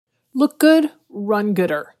Look good, run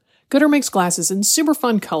gooder. Gooder makes glasses in super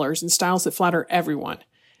fun colors and styles that flatter everyone.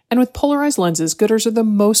 And with polarized lenses, Gooders are the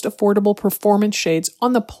most affordable performance shades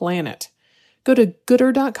on the planet. Go to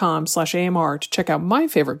gooder.com/AMR to check out my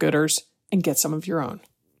favorite Gooders and get some of your own.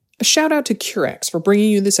 A shout out to Curex for bringing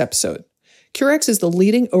you this episode. Curex is the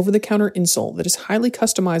leading over-the-counter insole that is highly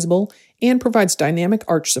customizable and provides dynamic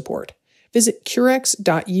arch support. Visit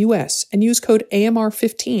curex.us and use code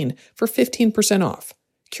AMR15 for 15% off.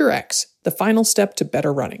 Curex, the final step to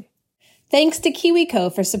better running. Thanks to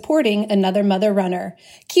KiwiCo for supporting Another Mother Runner.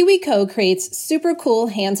 KiwiCo creates super cool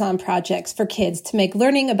hands-on projects for kids to make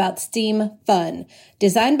learning about STEAM fun.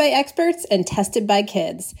 Designed by experts and tested by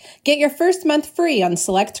kids. Get your first month free on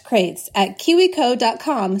select crates at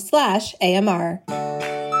kiwico.com/AMR.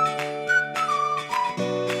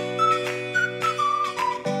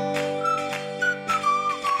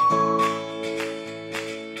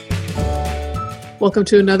 Welcome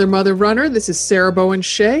to Another Mother Runner. This is Sarah Bowen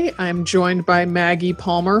Shea. I'm joined by Maggie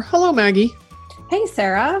Palmer. Hello, Maggie. Hey,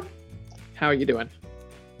 Sarah. How are you doing?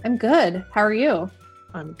 I'm good. How are you?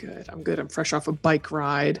 I'm good. I'm fresh off a bike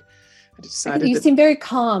ride. I decided you seem very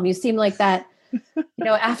calm. You seem like that,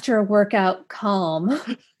 after a workout calm.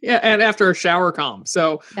 Yeah, and after a shower calm.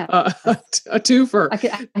 So yeah. A twofer.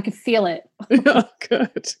 I could feel it. Yeah,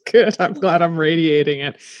 good. I'm glad I'm radiating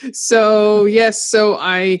it. So, yes,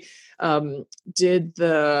 I did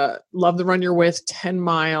the Love the Run You're With 10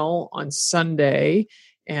 mile on Sunday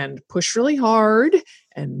and pushed really hard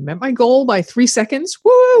and met my goal by 3 seconds.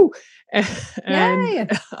 Woo! And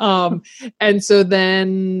so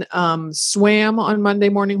then swam on Monday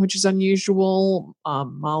morning, which is unusual.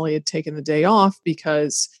 Molly had taken the day off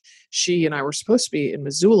because she and I were supposed to be in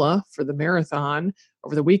Missoula for the marathon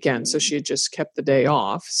over the weekend. So she had just kept the day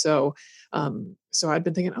off. So I'd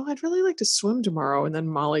been thinking, I'd really like to swim tomorrow. And then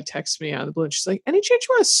Molly texts me out of the blue and she's like, any chance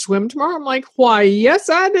you want to swim tomorrow? I'm like, why? Yes,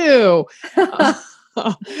 I do.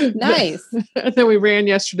 Nice. And then we ran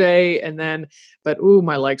yesterday but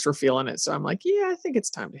my legs were feeling it. So I'm like, yeah, I think it's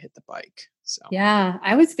time to hit the bike. So yeah,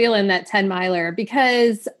 I was feeling that 10 miler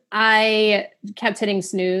because I kept hitting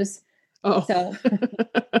snooze. Oh, so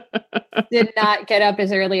did not get up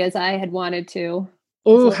as early as I had wanted to.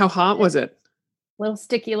 Oh, how hot was it? A little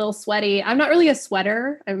sticky, a little sweaty. I'm not really a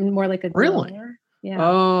sweater. I'm more like a really? Roller. Yeah.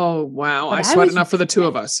 Oh, wow. But I sweat enough for the two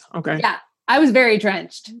of us. Okay. Yeah. I was very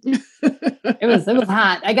drenched. It was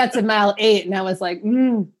hot. I got to mile 8 and I was like,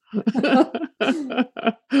 Oh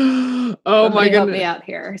my goodness. Help me out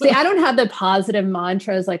here. See, I don't have the positive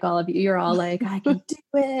mantras like all of you. You're all like, I can do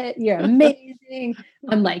it. You're amazing.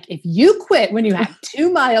 I'm like, if you quit when you have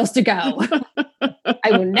 2 miles to go,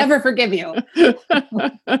 I will never forgive you.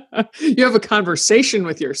 You have a conversation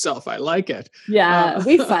with yourself. I like it. Yeah,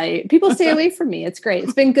 we fight. People stay away from me. It's great.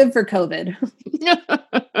 It's been good for COVID.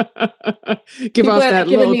 Give off that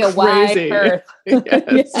little me a crazy.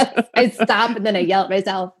 Yes. I stop and then I yell at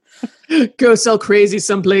myself. Go sell crazy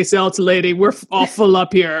someplace else, lady. We're all full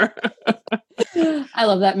up here. I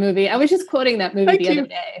love that movie. I was just quoting that movie other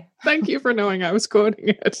day. Thank you for knowing I was quoting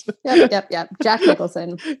it. Yep. Jack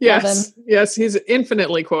Nicholson. Yes, he's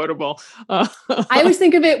infinitely quotable. I always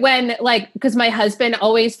think of it when, because my husband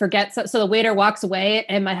always forgets. So the waiter walks away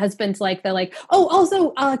and my husband's like, they're like, oh,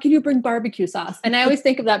 also, can you bring barbecue sauce? And I always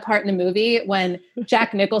think of that part in the movie when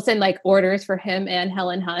Jack Nicholson orders for him and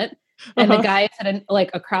Helen Hunt. And the guy is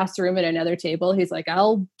across the room at another table. He's like,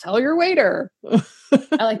 I'll tell your waiter.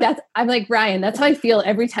 I'm like, Ryan, that's how I feel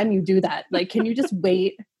every time you do that. Can you just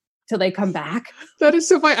wait till they come back? That is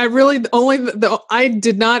so funny. I really I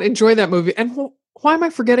did not enjoy that movie. And why am I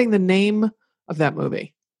forgetting the name of that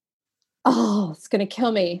movie? Oh, it's going to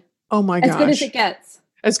kill me. Oh my gosh. As good as it gets.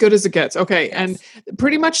 As good as it gets. Okay. Yes. And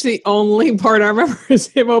pretty much the only part I remember is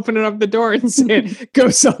him opening up the door and saying, go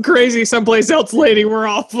sell crazy someplace else, lady. We're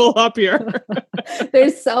all full up here.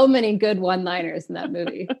 There's so many good one-liners in that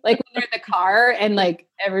movie. When they're in the car and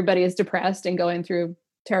everybody is depressed and going through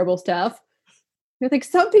terrible stuff. You're like,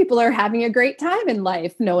 some people are having a great time in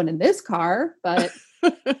life. No one in this car, but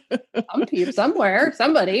some people somewhere,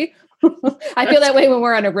 somebody. I feel that way when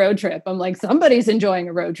we're on a road trip. I'm like, somebody's enjoying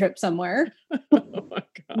a road trip somewhere. Oh my God.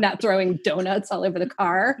 Not throwing donuts all over the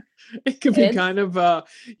car. It could be kind of an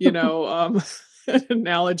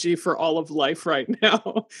analogy for all of life right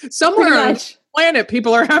now. Somewhere on the planet,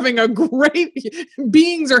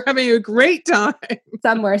 beings are having a great time.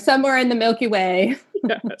 Somewhere in the Milky Way.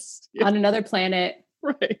 Yes. On another planet.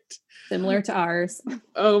 Right. Similar to ours.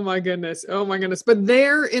 Oh my goodness. But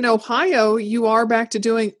there in Ohio, you are back to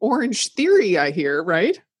doing Orange Theory, I hear,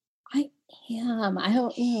 right? I am. I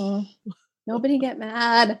don't, nobody get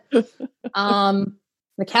mad.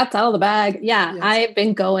 The cat's out of the bag. Yeah, Yes. I've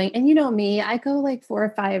been going, and you know me, I go like 4 or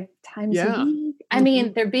 5 times a Yeah. week. I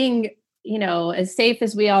mean, they're being, as safe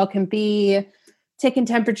as we all can be, taking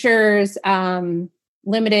temperatures,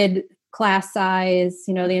 limited class size,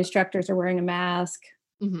 the instructors are wearing a mask.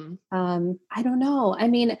 Mm-hmm. I don't know. I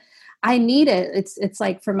mean, I need it. It's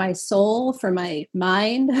like for my soul, for my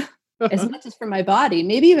mind, as much as for my body,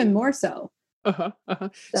 maybe even more so. Uh-huh, uh-huh.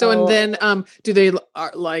 So, and So then,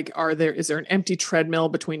 is there an empty treadmill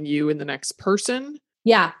between you and the next person?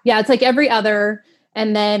 yeah, it's like every other,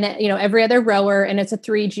 and then every other rower, and it's a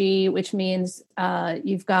 3G, which means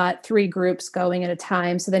you've got 3 groups going at a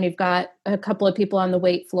time. So then you've got a couple of people on the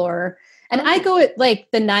weight floor, and I go at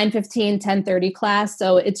like the 9:15, 10:30 class.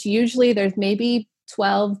 So it's usually there's maybe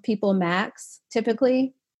 12 people max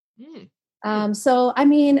typically. So I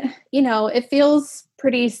mean, it feels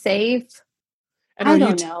pretty safe. And I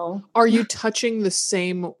don't know. are you touching the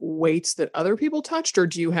same weights that other people touched, or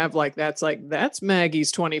do you have that's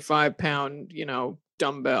Maggie's 25-pound,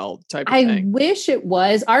 dumbbell type of I thing? wish it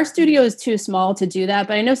was. Our studio is too small to do that,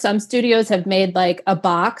 but I know some studios have made like a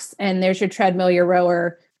box and there's your treadmill, your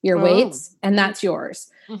rower, your weights, and that's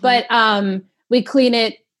yours. Mhm. But we clean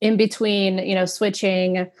it in between,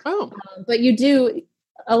 switching. But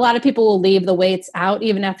a lot of people will leave the weights out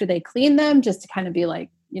even after they clean them just to kind of be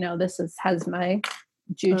like, has my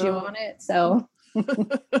juju on it. So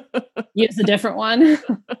use a different one.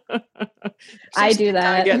 I do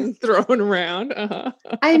that. Getting thrown around. Uh-huh.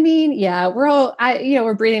 I mean, yeah,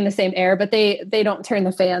 we're breathing the same air, but they don't turn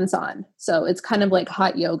the fans on. So it's kind of like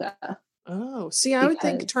hot yoga. Oh, see, I would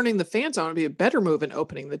think turning the fans on would be a better move and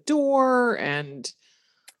opening the door and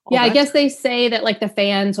I guess they say that like the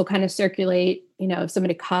fans will kind of circulate, if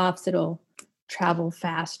somebody coughs, it'll travel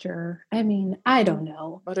faster. I mean, I don't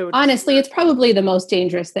know. But honestly, it's probably the most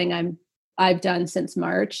dangerous thing I've done since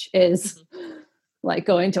March is like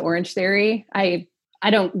going to Orange Theory. I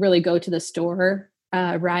don't really go to the store.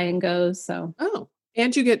 Ryan goes, so. Oh,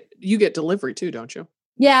 and you get delivery too, don't you?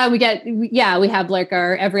 Yeah, we have like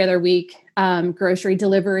our every other week grocery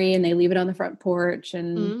delivery, and they leave it on the front porch.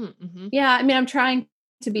 And yeah, I mean, I'm trying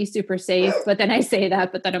to be super safe, but then I say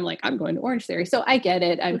that, but then I'm like, I'm going to Orange Theory. So I get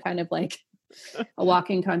it. I'm kind of like a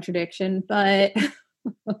walking contradiction, but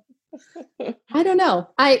I don't know.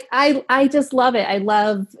 I just love it. I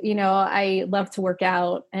love to work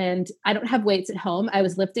out, and I don't have weights at home. I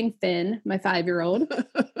was lifting Finn, my 5-year-old.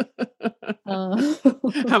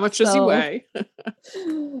 How much does he weigh?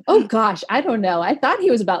 Oh gosh, I don't know. I thought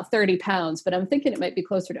he was about 30 pounds, but I'm thinking it might be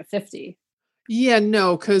closer to 50. Yeah,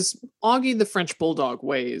 no, because Augie the French Bulldog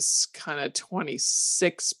weighs kind of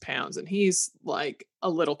 26 pounds, and he's like a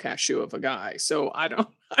little cashew of a guy. So I don't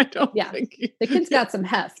think the kid's got some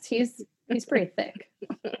heft. He's pretty thick.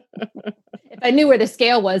 If I knew where the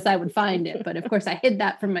scale was, I would find it. But of course, I hid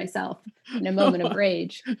that from myself in a moment of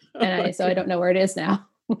rage, and so I don't know where it is now.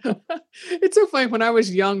 It's so funny. When I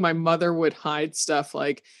was young, my mother would hide stuff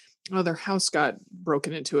like, their house got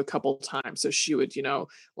broken into a couple times. So she would,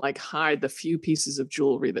 like hide the few pieces of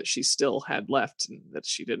jewelry that she still had left and that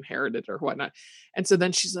she'd inherited or whatnot. And so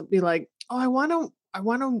then she'd be like, oh, I want to,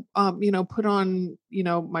 put on,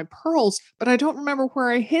 my pearls, but I don't remember where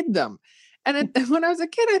I hid them. And when I was a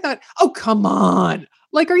kid, I thought, oh, come on.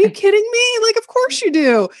 Like, are you kidding me? Like, of course you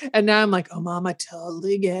do. And now I'm like, oh, Mom, I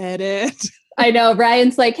totally get it. I know.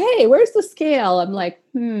 Ryan's like, hey, where's the scale? I'm like,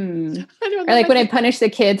 Or like when I punish the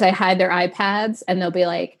kids, I hide their iPads and they'll be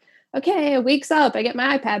like, okay, a week's up. I get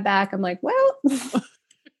my iPad back. I'm like, well,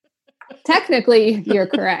 technically you're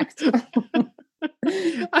correct. And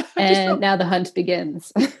now the hunt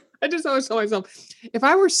begins. I just always tell myself, if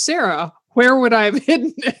I were Sarah, where would I have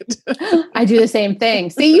hidden it? I do the same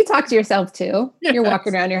thing. See, you talk to yourself too. Yes. You're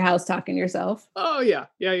walking around your house talking to yourself. Oh, yeah.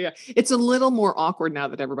 Yeah. It's a little more awkward now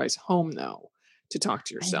that everybody's home, though, to talk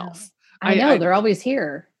to yourself. I know. They're always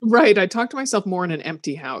here. Right. I talk to myself more in an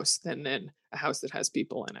empty house than in a house that has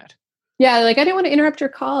people in it. Yeah. Like, I didn't want to interrupt your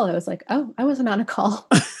call. I was like, oh, I wasn't on a call.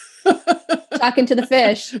 Talking to the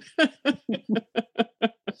fish.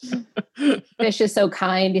 Fish is so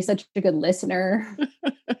kind. He's such a good listener.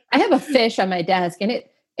 I have a fish on my desk and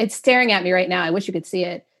it's staring at me right now. I wish you could see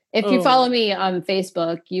it. If you follow me on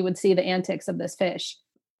Facebook, you would see the antics of this fish.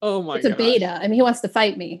 Oh my god. It's a beta. I mean, he wants to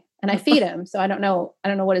fight me and I feed him. So I don't know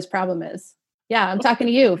what his problem is. Yeah, I'm talking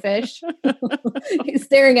to you, fish. He's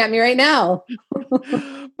staring at me right now.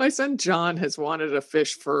 My son John has wanted a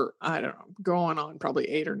fish for, I don't know, going on probably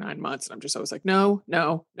 8 or 9 months. And I'm just always like, no.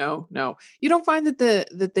 You don't find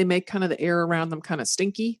that they make kind of the air around them kind of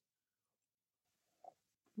stinky?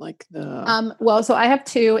 Like the Well, so I have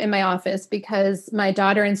two in my office because my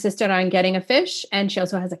daughter insisted on getting a fish, and she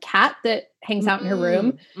also has a cat that hangs out in her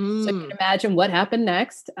room. So you can imagine what happened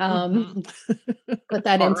next. Put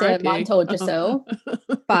that into Mom told you so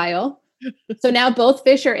file. So now both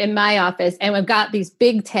fish are in my office, and we've got these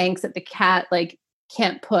big tanks that the cat like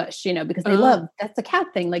can't push, because they love, that's a cat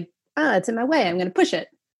thing. Like, it's in my way. I'm going to push it.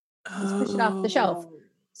 Let's push it off the shelf.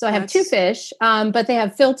 So I have two fish, but they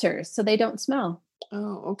have filters, so they don't smell.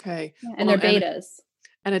 Oh, okay. Yeah, and they're betas.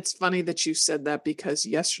 And it's funny that you said that because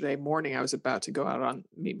yesterday morning I was about to go out on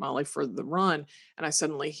Meet Molly for the run, and I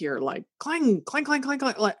suddenly hear like clang, clang, clang, clang,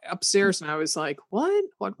 clang, like upstairs, and I was like,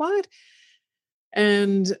 what?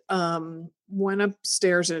 And went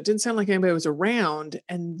upstairs, and it didn't sound like anybody was around.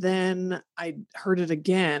 And then I heard it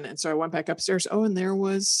again, and so I went back upstairs. Oh, and there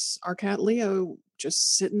was our cat Leo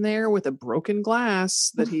just sitting there with a broken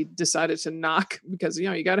glass that he decided to knock because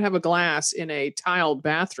you got to have a glass in a tiled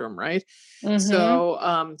bathroom, right?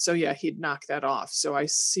 Mm-hmm. So yeah, he'd knock that off. So I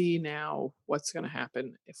see now what's going to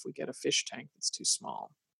happen if we get a fish tank that's too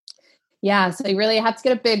small. Yeah, so you really have to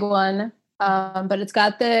get a big one, but it's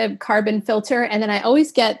got the carbon filter, and then I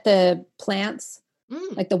always get the plants,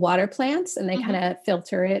 like the water plants, and they kind of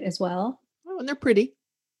filter it as well. Oh, and they're pretty.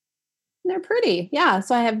 They're pretty. Yeah.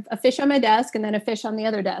 So I have a fish on my desk and then a fish on the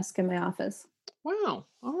other desk in my office. Wow.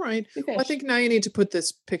 All right. Well, I think now you need to put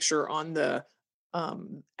this picture on the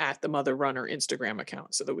at the Mother Runner Instagram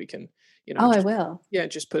account so that we can, I will. Yeah,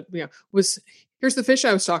 just put, here's the fish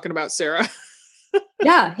I was talking about, Sarah.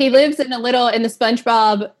 Yeah, he lives in the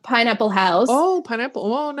SpongeBob pineapple house. Oh,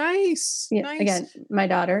 pineapple. Oh, nice. Yeah, nice. Again, my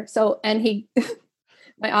daughter. So, and he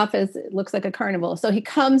my office, it looks like a carnival. So he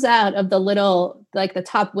comes out of the little, like the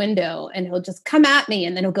top window, and he'll just come at me,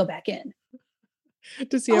 and then he'll go back in.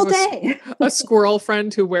 Does he have a squirrel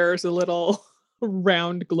friend who wears a little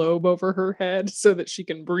round globe over her head so that she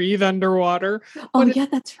can breathe underwater? Yeah,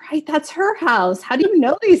 that's right. That's her house. How do you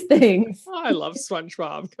know these things? Oh, I love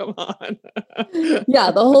SpongeBob. Come on.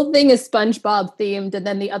 Yeah, the whole thing is SpongeBob themed, and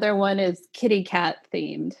then the other one is kitty cat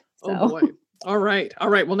themed. So. Oh boy. All right.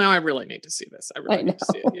 Well, now I really need to see this. I really need to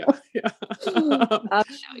see it. Yeah. I'll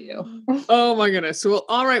show you. Oh my goodness. Well,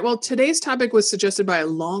 all right. Well, today's topic was suggested by a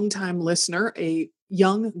longtime listener, a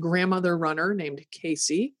young grandmother runner named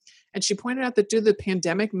Casey. And she pointed out that due to the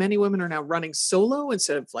pandemic, many women are now running solo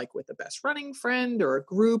instead of like with a best running friend or a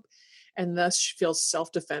group. And thus she feels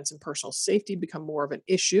self-defense and personal safety become more of an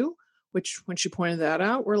issue, which when she pointed that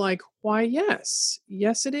out, we're like, why, yes,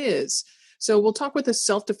 it is. So we'll talk with a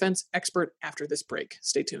self-defense expert after this break.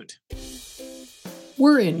 Stay tuned.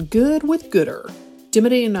 We're in good with Gooder.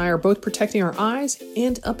 Dimity and I are both protecting our eyes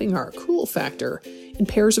and upping our cool factor in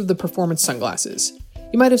pairs of the performance sunglasses.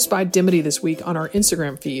 You might have spied Dimity this week on our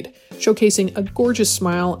Instagram feed, showcasing a gorgeous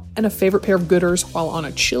smile and a favorite pair of Gooders while on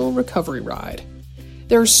a chill recovery ride.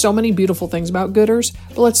 There are so many beautiful things about Gooders,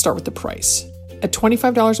 but let's start with the price. At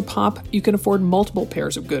 $25 a pop, you can afford multiple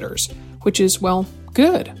pairs of Gooders, which is, well,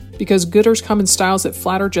 good, because Gooders come in styles that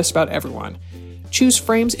flatter just about everyone. Choose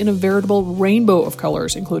frames in a veritable rainbow of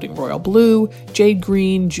colors, including royal blue, jade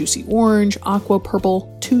green, juicy orange, aqua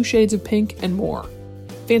purple, 2 shades of pink, and more.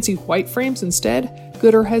 Fancy white frames instead,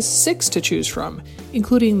 Gooder has 6 to choose from,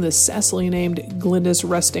 including the sassily named Glinda's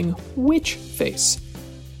Resting Witch Face.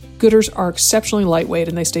 Gooders are exceptionally lightweight,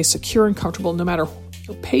 and they stay secure and comfortable no matter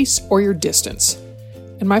your pace or your distance.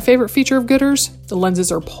 And my favorite feature of Gooders, the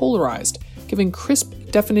lenses are polarized, giving crisp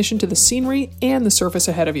definition to the scenery and the surface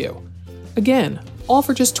ahead of you. Again, all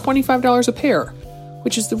for just $25 a pair,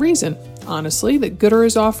 which is the reason, honestly, that Gooder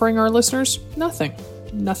is offering our listeners nothing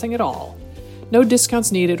at all. No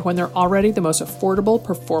discounts needed when they're already the most affordable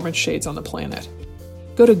performance shades on the planet.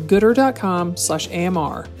 Go to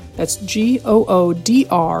gooder.com/AMR, that's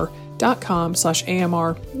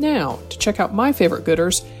GOODR.com/AMR now to check out my favorite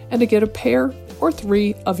Gooders and to get a pair or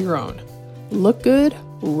 3 of your own. Look good,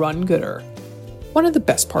 run Gooder. One of the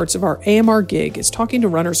best parts of our AMR gig is talking to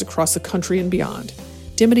runners across the country and beyond.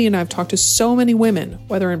 Dimity and I have talked to so many women,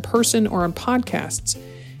 whether in person or on podcasts,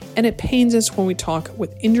 and it pains us when we talk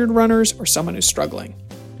with injured runners or someone who's struggling.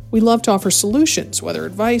 We love to offer solutions, whether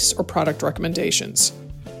advice or product recommendations.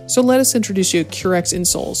 So let us introduce you to Curex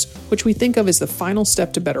insoles, which we think of as the final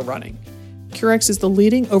step to better running. Curex is the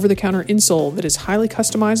leading over-the-counter insole that is highly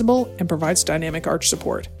customizable and provides dynamic arch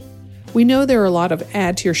support. We know there are a lot of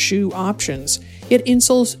add-to-your-shoe options, yet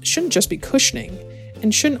insoles shouldn't just be cushioning,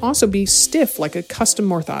 and shouldn't also be stiff like a custom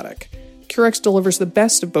orthotic. Curex delivers the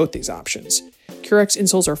best of both these options. Curex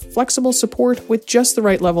insoles are flexible support with just the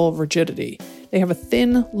right level of rigidity. They have a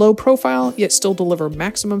thin, low profile, yet still deliver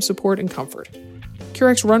maximum support and comfort.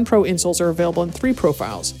 Curex Run Pro insoles are available in 3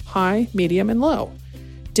 profiles, high, medium, and low.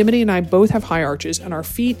 Dimity and I both have high arches, and our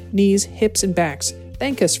feet, knees, hips, and backs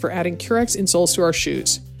thank us for adding Curex insoles to our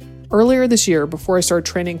shoes. Earlier this year, before I started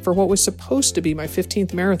training for what was supposed to be my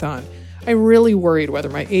 15th marathon, I really worried whether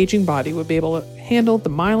my aging body would be able to handle the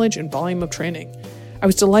mileage and volume of training. I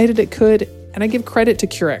was delighted it could, and I give credit to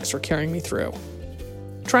Curex for carrying me through.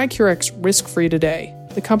 Try Curex risk-free today.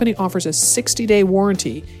 The company offers a 60-day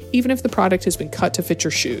warranty, even if the product has been cut to fit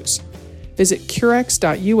your shoes. Visit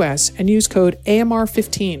Curex.us and use code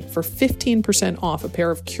AMR15 for 15% off a pair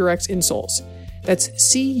of Curex insoles. That's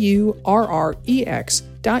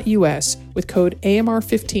CURREX.us with code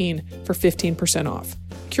AMR15 for 15% off.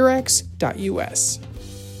 Curex.us.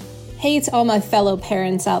 Hey to all my fellow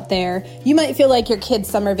parents out there. You might feel like your kid's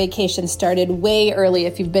summer vacation started way early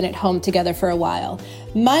if you've been at home together for a while.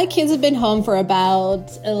 My kids have been home for about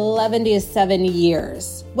 11 to 7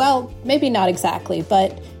 years. Well, maybe not exactly,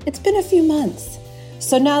 but it's been a few months.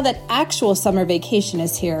 So now that actual summer vacation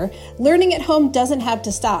is here, learning at home doesn't have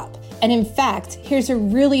to stop. And in fact, here's a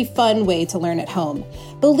really fun way to learn at home.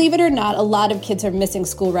 Believe it or not, a lot of kids are missing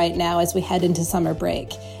school right now as we head into summer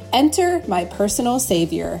break. Enter my personal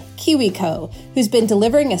savior, KiwiCo, who's been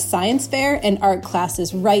delivering a science fair and art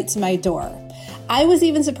classes right to my door. I was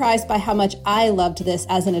even surprised by how much I loved this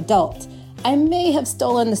as an adult. I may have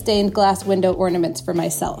stolen the stained glass window ornaments for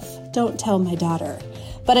myself. Don't tell my daughter.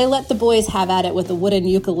 But I let the boys have at it with a wooden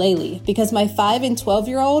ukulele because my 5 and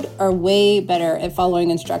 12-year-old are way better at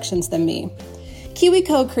following instructions than me.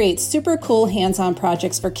 KiwiCo creates super cool hands-on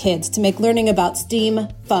projects for kids to make learning about STEAM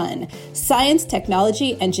fun: science,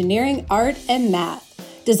 technology, engineering, art, and math.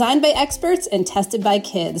 Designed by experts and tested by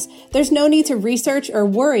kids, there's no need to research or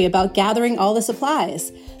worry about gathering all the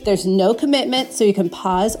supplies. There's no commitment, so you can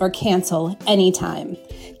pause or cancel anytime.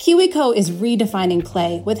 KiwiCo is redefining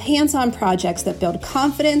play with hands-on projects that build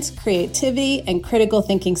confidence, creativity, and critical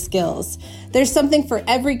thinking skills. There's something for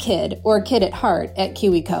every kid or kid at heart at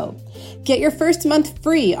KiwiCo. Get your first month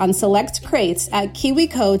free on select crates at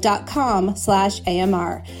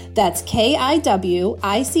kiwico.com/AMR. That's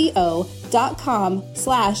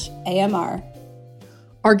KIWICO.com/AMR.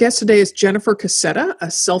 Our guest today is Jennifer Cassetta, a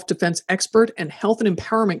self-defense expert and health and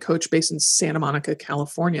empowerment coach based in Santa Monica,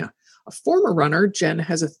 California. A former runner, Jen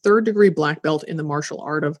has a 3rd-degree black belt in the martial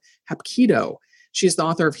art of Hapkido. She is the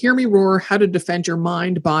author of Hear Me Roar: How to Defend Your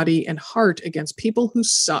Mind, Body, and Heart Against People Who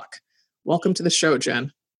Suck. Welcome to the show,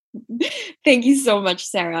 Jen. Thank you so much,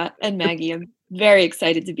 Sarah and Maggie. I'm very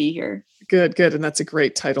excited to be here. Good. And that's a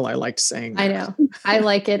great title. I liked saying that. I know. I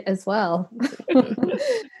like it as well.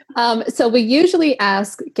 So we usually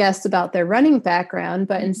ask guests about their running background,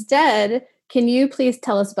 but instead, can you please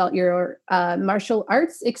tell us about your martial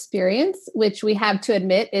arts experience, which we have to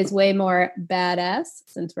admit is way more badass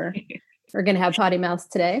since we're going to have potty mouths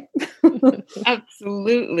today.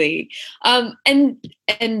 Absolutely. And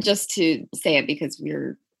just to say it because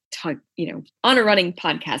we're on a running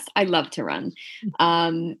podcast, I love to run.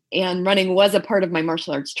 And running was a part of my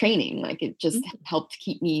martial arts training. Like it just helped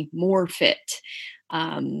keep me more fit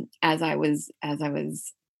as I was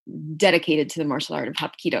dedicated to the martial art of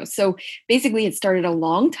Hapkido. So basically it started a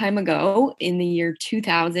long time ago in the year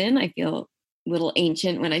 2000. I feel a little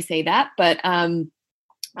ancient when I say that, but I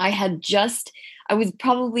was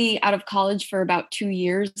probably out of college for about 2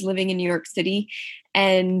 years living in New York City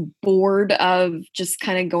and bored of just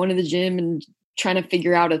kind of going to the gym and trying to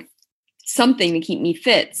figure out something to keep me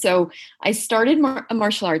fit. So I started a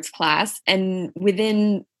martial arts class, and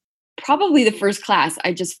within probably the first class,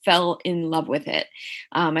 I just fell in love with it.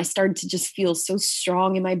 I started to just feel so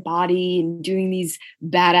strong in my body and doing these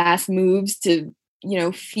badass moves to,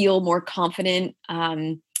 feel more confident,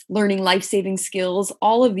 learning life-saving skills,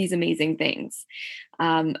 all of these amazing things.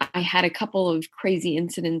 I had a couple of crazy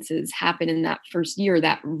incidences happen in that first year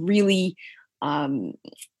that really, how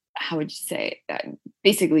would you say,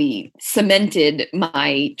 basically cemented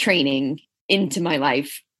my training into my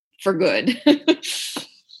life for good.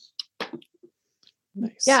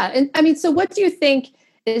 Nice. Yeah. And I mean, so what do you think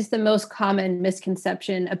is the most common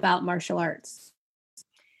misconception about martial arts?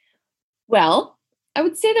 Well, I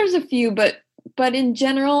would say there's a few, but in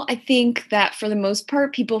general, I think that for the most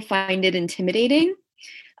part, people find it intimidating.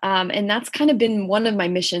 And that's kind of been one of my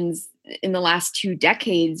missions in the last 2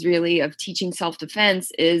 decades, really, of teaching self-defense,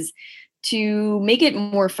 is to make it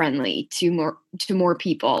more friendly to more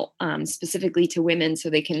people, specifically to women, so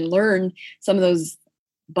they can learn some of those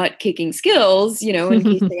butt-kicking skills, in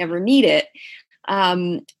case they ever need it.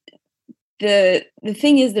 The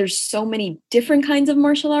thing is, there's so many different kinds of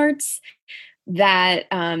martial arts that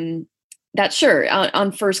sure,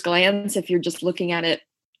 on first glance, if you're just looking at it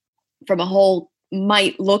from a whole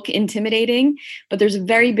might look intimidating, but there's a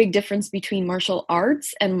very big difference between martial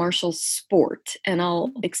arts and martial sport. And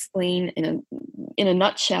I'll explain in a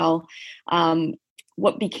nutshell.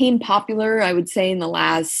 What became popular, I would say, in the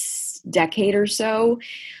last decade or so,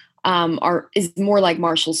 is more like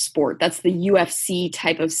martial sport. That's the UFC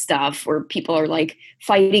type of stuff where people are like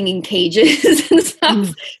fighting in cages and stuff.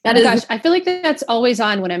 Gosh, I feel like that's always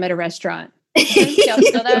on when I'm at a restaurant. You don't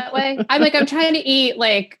feel that way? I'm trying to eat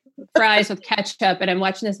like fries with ketchup, and I'm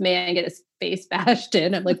watching this man get his face bashed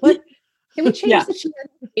in. I'm like, what? Can we change the channel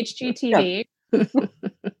to HGTV?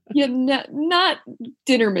 Yeah, not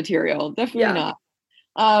dinner material. Definitely not.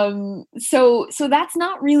 So that's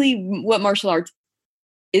not really what martial arts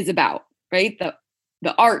is about, right?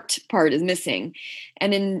 The art part is missing.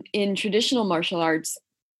 And in traditional martial arts,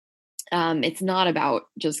 it's not about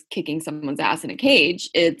just kicking someone's ass in a cage.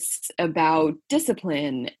 It's about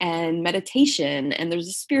discipline and meditation, and there's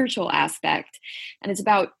a spiritual aspect. And it's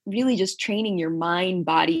about really just training your mind,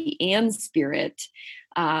 body, and spirit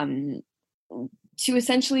to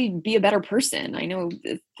essentially be a better person. I know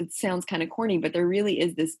it sounds kind of corny, but there really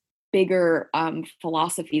is this bigger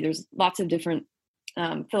philosophy. There's lots of different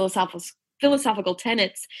philosophical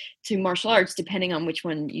tenets to martial arts, depending on which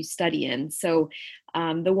one you study in. So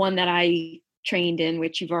the one that I trained in,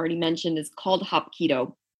 which you've already mentioned, is called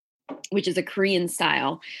Hapkido, which is a Korean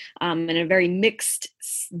style, and a very mixed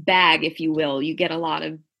bag, if you will. You get a lot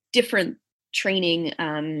of different training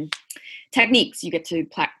techniques. You get to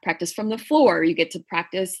practice from the floor. You get to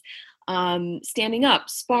practice standing up,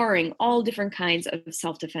 sparring, all different kinds of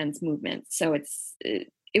self-defense movements. So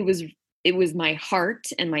it was my heart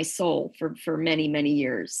and my soul for many, many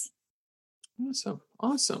years. Awesome.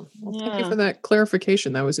 Well, thank you for that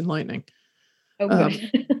clarification. That was enlightening.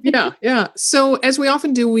 Okay. Yeah. So as we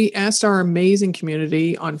often do, we asked our amazing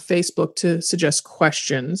community on Facebook to suggest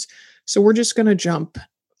questions. So we're just going to jump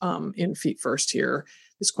in feet first here.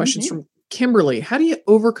 This question's from Kimberly. How do you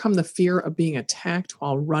overcome the fear of being attacked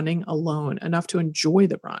while running alone enough to enjoy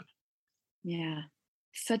the run? Yeah,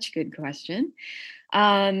 such a good question.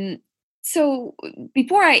 So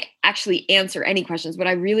before I actually answer any questions, what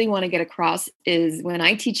I really want to get across is when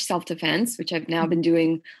I teach self-defense, which I've now been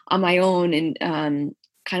doing on my own and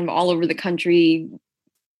kind of all over the country,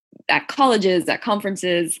 at colleges, at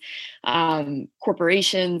conferences,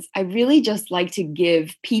 corporations, I really just like to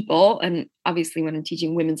give people, and obviously when I'm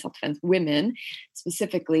teaching women self-defense, women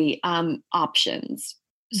specifically, options.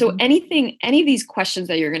 So any of these questions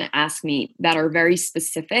that you're going to ask me that are very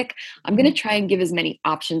specific, I'm going to try and give as many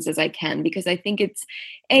options as I can, because I think it's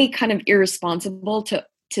kind of irresponsible to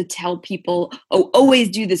tell people, always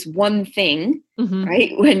do this one thing,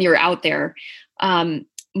 right? When you're out there.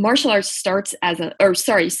 Martial arts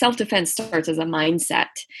self-defense starts as a mindset.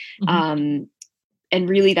 And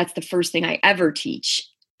really that's the first thing I ever teach.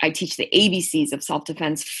 I teach the ABCs of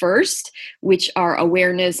self-defense first, which are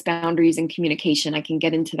awareness, boundaries, and communication. I can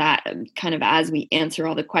get into that kind of as we answer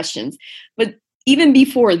all the questions. But even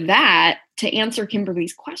before that, to answer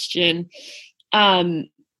Kimberly's question,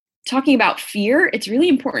 talking about fear, it's really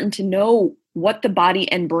important to know what the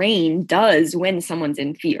body and brain does when someone's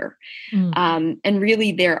in fear. And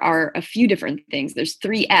really there are a few different things. There's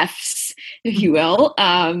 3 F's, if you will,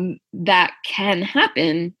 that can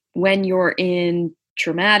happen when you're in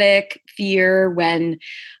traumatic fear, when,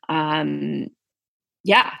 I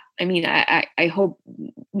hope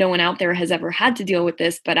no one out there has ever had to deal with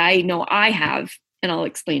this, but I know I have, and I'll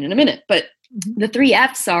explain in a minute. But the 3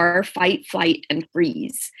 F's are fight, flight, and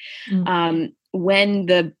freeze.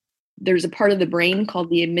 When there's a part of the brain called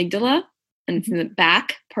the amygdala, and it's in the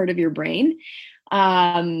back part of your brain.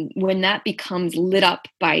 When that becomes lit up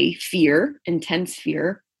by fear, intense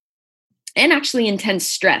fear, and actually intense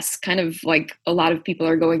stress, kind of like a lot of people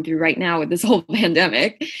are going through right now with this whole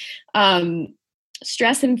pandemic,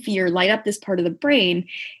 stress and fear light up this part of the brain.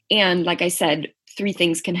 And like I said, 3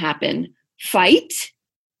 things can happen. Fight,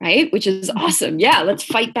 right? Which is awesome. Yeah, let's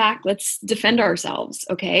fight back. Let's defend ourselves.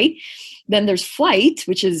 Okay. Then there's flight,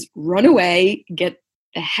 which is run away, get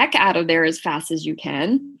the heck out of there as fast as you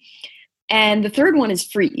can. And the third one is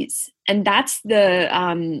freeze. And that's the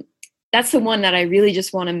one that I really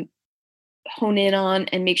just want to hone in on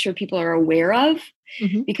and make sure people are aware of,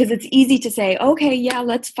 because it's easy to say, okay, yeah,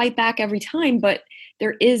 let's fight back every time. But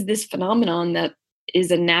there is this phenomenon that is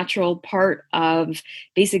a natural part of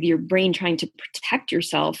basically your brain trying to protect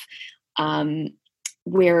yourself,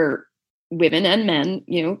 where women and men,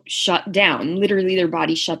 shut down. Literally their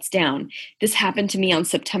body shuts down. This happened to me on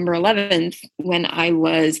September 11th when I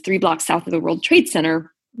was 3 blocks south of the World Trade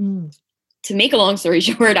Center. To make a long story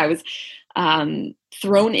short, I was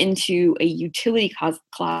thrown into a utility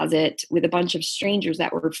closet with a bunch of strangers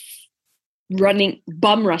that were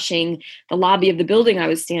bum rushing the lobby of the building I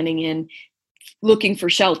was standing in, looking for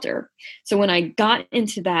shelter. So when I got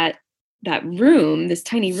into that room, this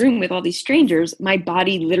tiny room with all these strangers, my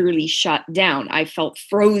body literally shut down. I felt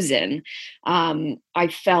frozen. I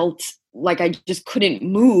felt like I just couldn't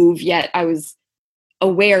move, yet I was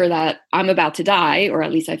aware that I'm about to die, or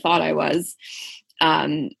at least I thought I was.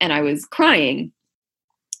 And I was crying.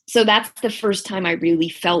 So that's the first time I really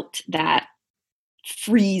felt that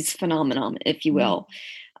freeze phenomenon, if you will.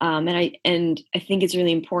 And I think it's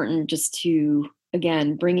really important just to,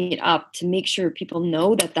 again, bring it up to make sure people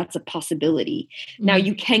know that that's a possibility. Now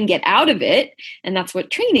you can get out of it, and that's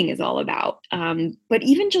what training is all about. But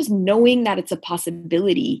even just knowing that it's a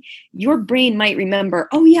possibility, your brain might remember,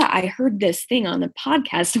 oh yeah, I heard this thing on the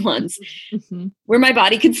podcast once where my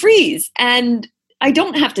body could freeze, and I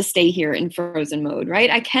don't have to stay here in frozen mode,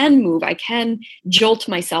 right? I can move. I can jolt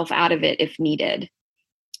myself out of it if needed.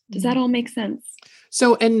 Does that all make sense?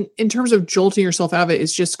 So, and in terms of jolting yourself out of it,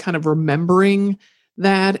 is just kind of remembering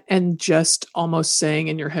that and just almost saying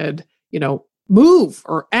in your head, move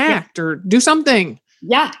or act or do something.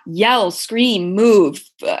 Yeah. Yell, scream, move,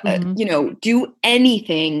 do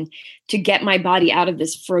anything to get my body out of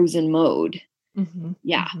this frozen mode.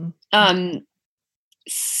 Yeah.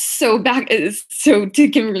 So to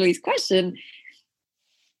Kimberly's question,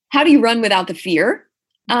 how do you run without the fear?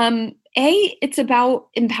 It's about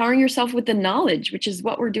empowering yourself with the knowledge, which is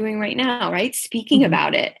what we're doing right now, right? Speaking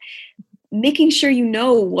about it, making sure you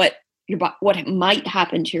know what might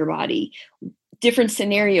happen to your body, different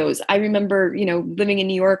scenarios. I remember, living in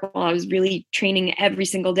New York while I was really training every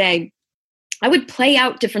single day, I would play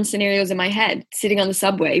out different scenarios in my head, sitting on the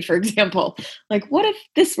subway, for example. Like, what if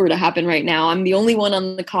this were to happen right now? I'm the only one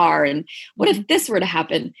on the car. And what if this were to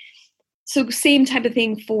happen? So same type of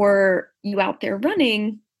thing for you out there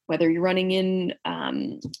running, whether you're running in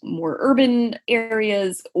more urban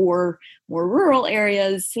areas or more rural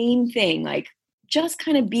areas, same thing. Like, just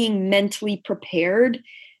kind of being mentally prepared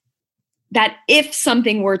that if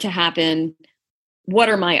something were to happen, what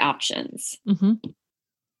are my options?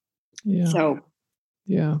 Yeah. So,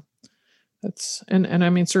 yeah, that's, and I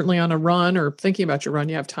mean, certainly on a run or thinking about your run,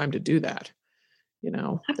 you have time to do that,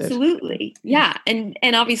 Absolutely. Yeah. And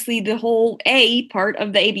obviously the whole A part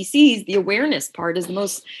of the ABCs, the awareness part, is the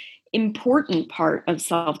most important part of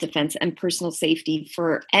self-defense and personal safety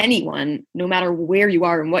for anyone, no matter where you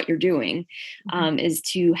are and what you're doing, is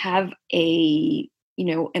to have an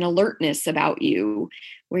alertness about you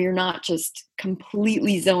where you're not just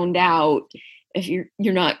completely zoned out. If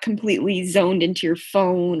you're not completely zoned into your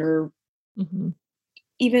phone or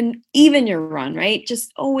even your run, right?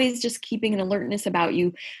 Just always just keeping an alertness about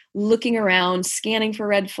you, looking around, scanning for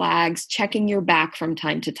red flags, checking your back from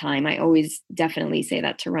time to time. I always definitely say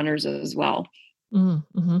that to runners as well.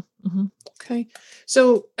 Okay.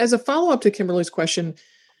 So as a follow-up to Kimberly's question,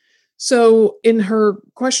 so in her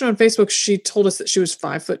question on Facebook, she told us that she was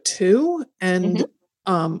 5'2" and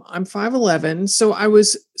I'm 5'11".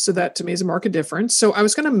 So that to me is a marked difference. So I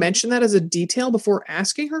was going to mention that as a detail before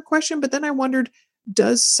asking her question, but then I wondered,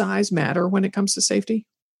 does size matter when it comes to safety?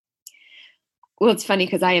 Well, it's funny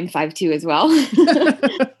because I am 5'2" as well.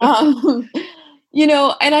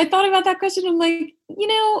 And I thought about that question. I'm like,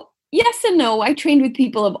 yes and no. I trained with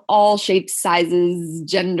people of all shapes, sizes,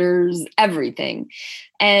 genders, everything.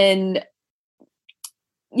 And,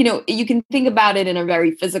 you can think about it in a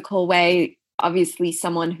very physical way. Obviously,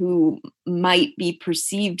 someone who might be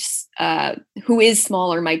perceived, who is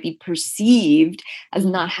smaller, might be perceived as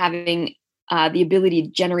not having the ability to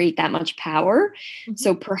generate that much power.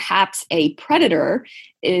 So perhaps a predator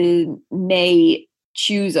may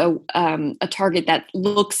choose a target that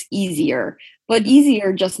looks easier, but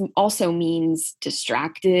easier just also means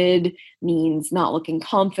distracted, means not looking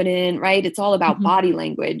confident, right? It's all about body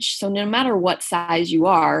language. So no matter what size you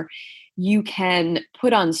are, you can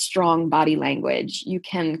put on strong body language. You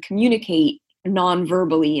can communicate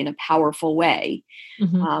non-verbally in a powerful way.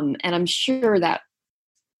 And I'm sure that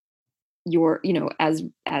you're, as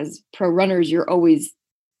pro runners, you're always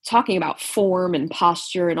talking about form and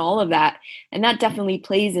posture and all of that. And that definitely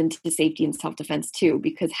plays into safety and self-defense too,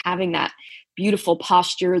 because having that beautiful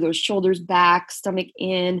posture, those shoulders back, stomach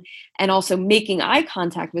in, and also making eye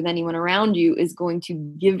contact with anyone around you is going to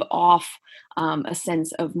give off a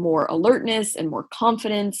sense of more alertness and more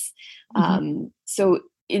confidence. So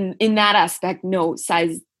in that aspect, no,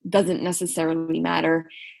 size doesn't necessarily matter.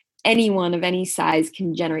 anyone of any size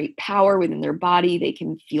can generate power within their body. They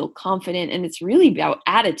can feel confident. And it's really about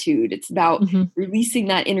attitude. It's about releasing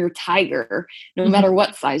that inner tiger, no matter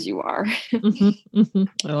what size you are.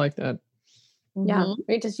 I like that. Yeah.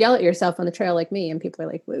 You just yell at yourself on the trail like me, and people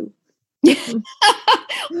are like, woo.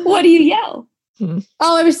 What do you yell?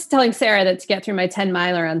 Oh, I was just telling Sarah that to get through my 10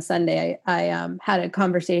 miler on Sunday, I had a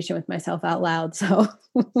conversation with myself out loud. So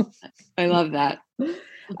I love that.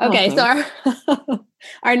 Okay. So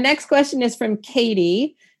our next question is from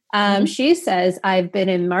Katie. She says, I've been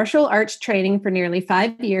in martial arts training for nearly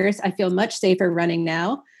 5 years. I feel much safer running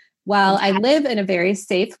now. While I live in a very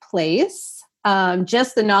safe place,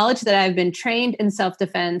 just the knowledge that I've been trained in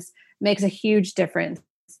self-defense makes a huge difference.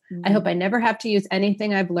 I hope I never have to use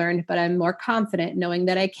anything I've learned, but I'm more confident knowing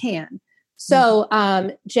that I can. So,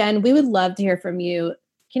 Jen, we would love to hear from you.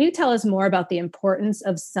 Can you tell us more about the importance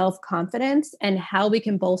of self-confidence and how we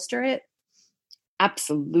can bolster it?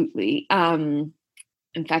 Absolutely. In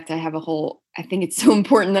fact, I think it's so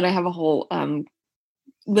important that I have a whole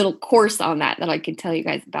little course on that I could tell you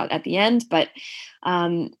guys about at the end. But,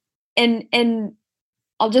 and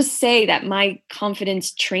I'll just say that my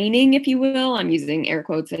confidence training, if you will, I'm using air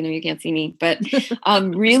quotes, I know you can't see me, but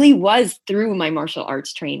really was through my martial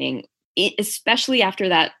arts training, especially after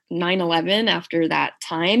that 9/11, after that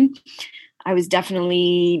time. I was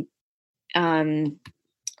definitely, I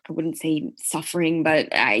wouldn't say suffering,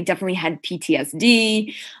 but I definitely had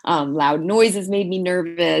PTSD. Loud noises made me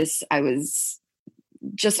nervous. I was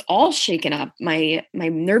just all shaken up. My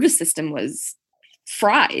nervous system was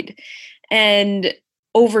fried. And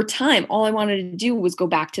over time, all I wanted to do was go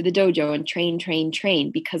back to the dojo and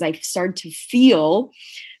train, because I started to feel,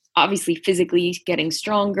 obviously physically getting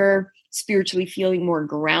stronger, spiritually feeling more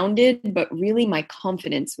grounded, but really my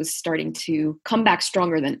confidence was starting to come back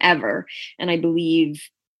stronger than ever. And I believe,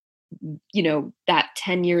 that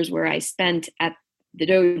 10 years where I spent at the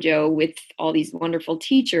dojo with all these wonderful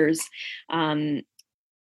teachers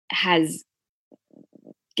has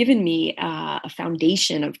given me a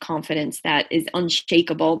foundation of confidence that is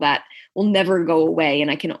unshakable, that will never go away. And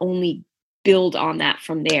I can only build on that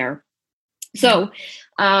from there. So,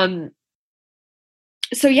 I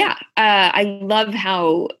love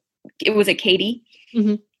how it was a Katie.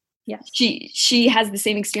 Yes. She has the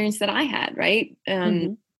same experience that I had, right?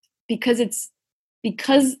 Because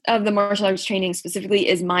of the martial arts training specifically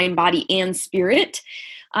is mind, body, and spirit.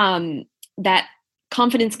 That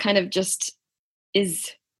confidence kind of just is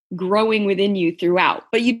growing within you throughout,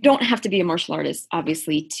 but you don't have to be a martial artist,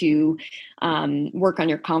 obviously, to work on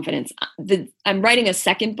your confidence. I'm writing a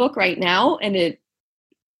second book right now, and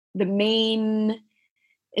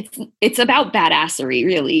it's about badassery,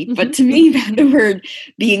 really. But to me, the word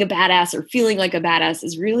being a badass or feeling like a badass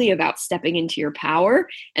is really about stepping into your power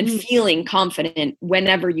and feeling confident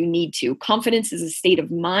whenever you need to. Confidence is a state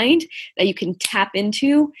of mind that you can tap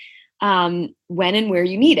into when and where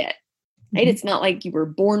you need it. Right? It's not like you were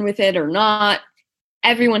born with it or not.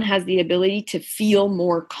 Everyone has the ability to feel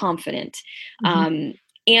more confident. And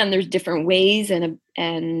there's different ways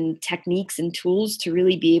and techniques and tools to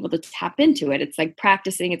really be able to tap into it. It's like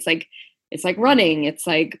practicing. It's like running. It's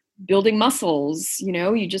like building muscles.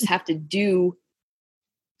 You just have to do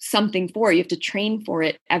something for it. You have to train for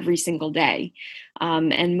it every single day.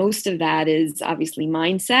 And most of that is obviously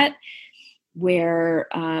mindset, where,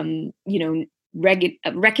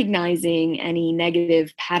 recognizing any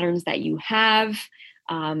negative patterns that you have,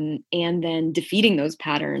 and then defeating those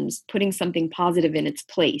patterns, putting something positive in its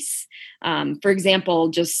place. For example,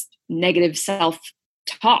 just negative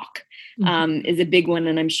self-talk is a big one,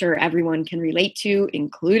 and I'm sure everyone can relate to,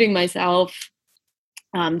 including myself.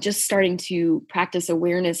 Just starting to practice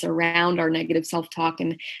awareness around our negative self-talk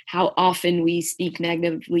and how often we speak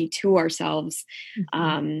negatively to ourselves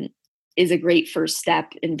is a great first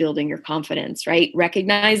step in building your confidence, right?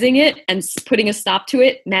 Recognizing it and putting a stop to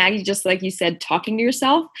it. Maggie, just like you said, talking to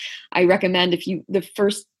yourself. I recommend the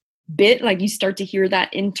first bit, like you start to hear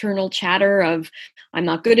that internal chatter of, I'm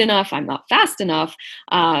not good enough, I'm not fast enough,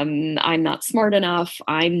 I'm not smart enough,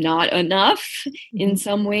 I'm not enough in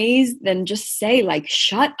some ways, then just say like,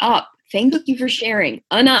 shut up. Thank you for sharing.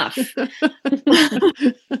 Enough.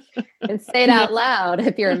 And say it out loud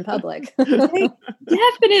if you're in public.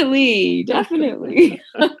 Definitely.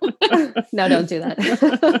 No, don't do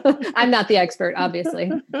that. I'm not the expert,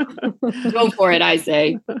 obviously. Go for it, I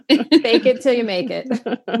say. Fake it till you make it.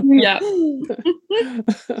 Yeah.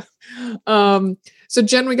 So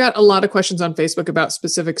Jen, we got a lot of questions on Facebook about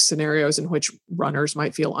specific scenarios in which runners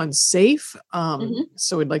might feel unsafe.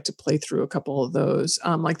 So we'd like to play through a couple of those,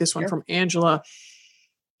 like this one from Angela.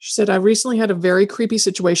 She said, I recently had a very creepy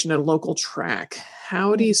situation at a local track.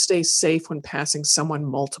 How do you stay safe when passing someone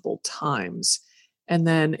multiple times? And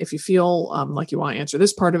then if you feel like you want to answer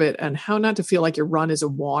this part of it, and how not to feel like your run is a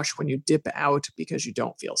wash when you dip out because you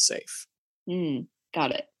don't feel safe.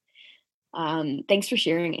 Got it. Thanks for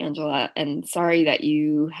sharing, Angela. And sorry that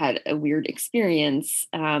you had a weird experience.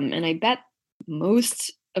 And I bet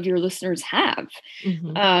most of your listeners have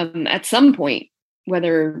at some point,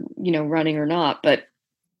 whether, running or not. But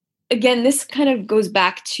again, this kind of goes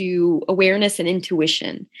back to awareness and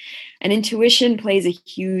intuition. And intuition plays a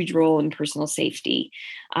huge role in personal safety.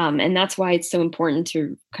 And that's why it's so important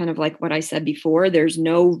to kind of like what I said before, there's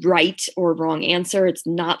no right or wrong answer. It's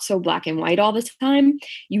not so black and white all the time.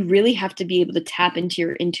 You really have to be able to tap into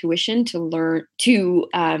your intuition to learn to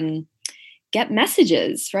get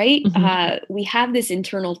messages, right? We have this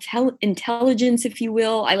internal intelligence, if you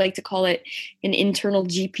will. I like to call it an internal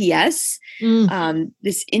GPS.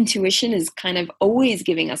 This intuition is kind of always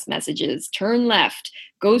giving us messages. Turn left,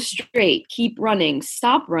 go straight, keep running,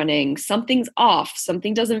 stop running. Something's off.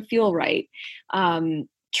 Something doesn't feel right.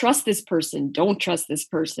 Trust this person. Don't trust this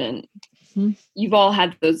person. You've all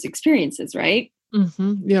had those experiences, right?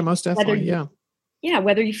 Yeah, most definitely.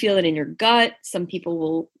 Whether you feel it in your gut, some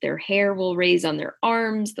people their hair will raise on their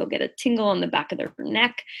arms, they'll get a tingle on the back of their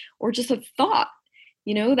neck, or just a thought,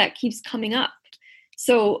 that keeps coming up.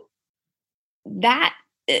 So that,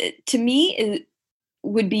 to me,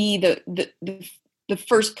 would be the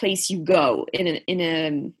first place you go in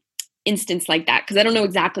an instance like that, because I don't know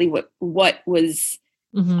exactly what was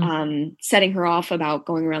setting her off about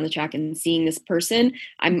going around the track and seeing this person.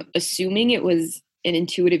 I'm assuming it was an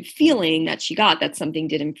intuitive feeling that she got that something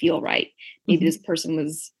didn't feel right. Maybe this person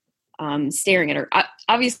was staring at her.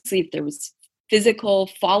 Obviously, if there was physical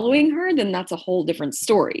following her, then that's a whole different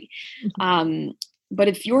story. But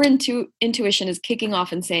if your intuition is kicking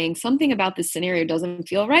off and saying something about this scenario doesn't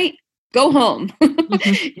feel right, go home.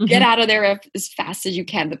 Get out of there as fast as you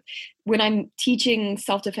can. But when I'm teaching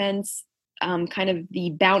self-defense, kind of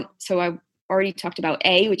so I already talked about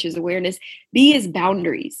A, which is awareness. B is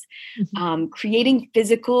boundaries. Creating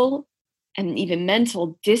physical and even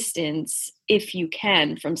mental distance, if you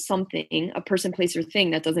can, from something, a person, place, or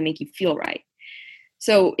thing that doesn't make you feel right.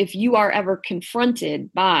 So if you are ever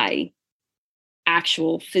confronted by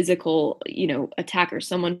actual physical, attacker,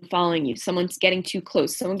 someone following you, someone's getting too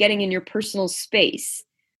close, someone getting in your personal space,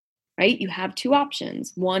 right? You have two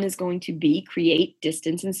options. One is going to be create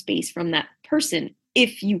distance and space from that person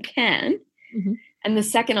if you can. And the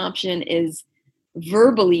second option is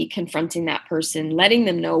verbally confronting that person, letting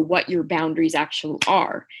them know what your boundaries actually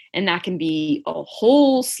are. And that can be a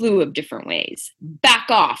whole slew of different ways. Back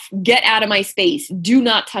off, get out of my space, do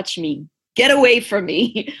not touch me, get away from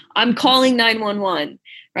me, I'm calling 911,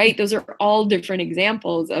 right? Those are all different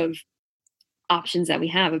examples of options that we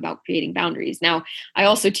have about creating boundaries. Now, I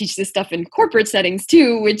also teach this stuff in corporate settings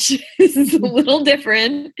too, which is a little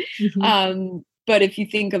different. But if you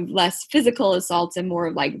think of less physical assaults and more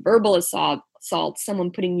of like verbal assault, someone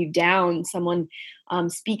putting you down, someone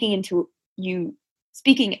speaking to you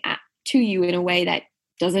in a way that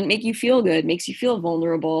doesn't make you feel good, makes you feel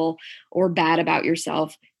vulnerable or bad about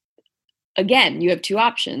yourself. Again, you have two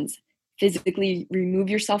options. Physically remove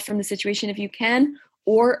yourself from the situation if you can,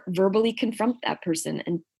 or verbally confront that person.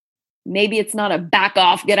 And maybe it's not a back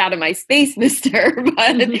off, get out of my space, mister,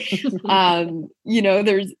 but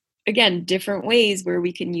there's, again, different ways where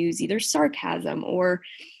we can use either sarcasm or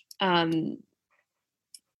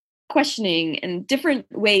questioning and different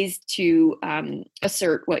ways to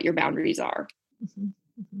assert what your boundaries are.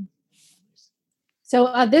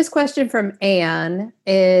 So this question from Anne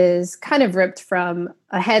is kind of ripped from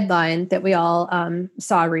a headline that we all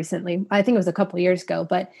saw recently. I think it was a couple years ago,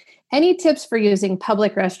 but any tips for using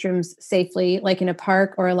public restrooms safely, like in a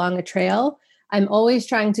park or along a trail? I'm always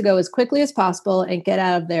trying to go as quickly as possible and get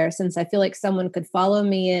out of there since I feel like someone could follow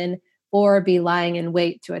me in or be lying in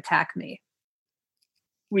wait to attack me.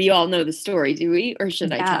 We all know the story, do we? Or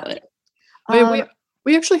should I tell it?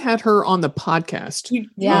 We actually had her on the podcast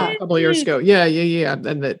a couple of years ago. Yeah. And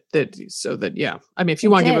I mean, if you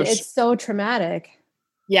want to give us... It's so traumatic.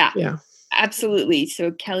 Yeah. Absolutely.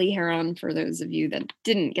 So Kelly Heron, for those of you that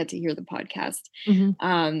didn't get to hear the podcast,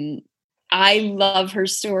 I love her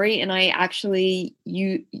story, and I actually,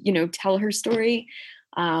 tell her story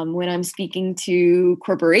when I'm speaking to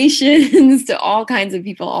corporations, to all kinds of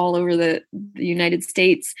people all over the United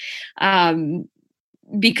States,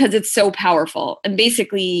 because it's so powerful. And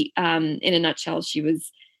basically, in a nutshell, she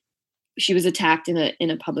was attacked in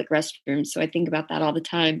a public restroom. So I think about that all the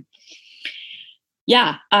time.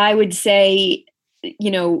 Yeah, I would say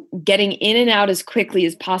getting in and out as quickly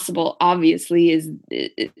as possible, obviously, is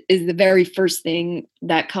the very first thing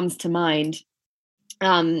that comes to mind.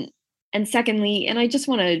 And secondly, and I just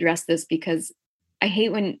want to address this because I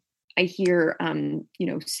hate when I hear,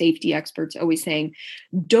 safety experts always saying,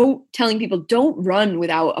 telling people don't run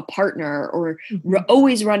without a partner or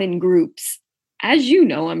always run in groups. As you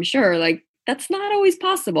know, I'm sure, like, that's not always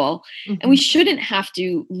possible. And we shouldn't have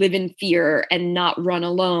to live in fear and not run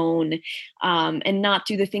alone, and not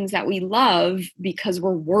do the things that we love because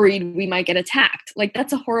we're worried we might get attacked. Like,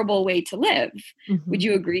 that's a horrible way to live. Would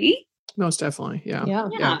you agree? Most definitely.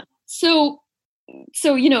 Yeah. So,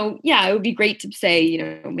 it would be great to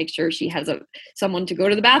say, make sure she has someone to go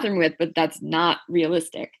to the bathroom with, but that's not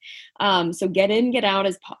realistic. So get in, get out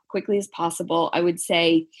as quickly as possible. I would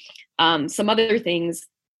say some other things.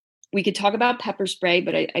 We could talk about pepper spray,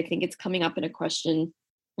 but I think it's coming up in a question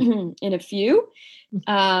in a few.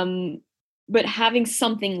 But having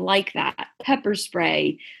something like that, pepper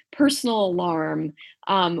spray, personal alarm,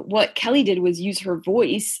 what Kelly did was use her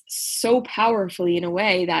voice so powerfully in a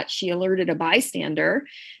way that she alerted a bystander.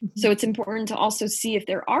 So it's important to also see if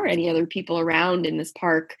there are any other people around in this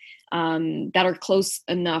park that are close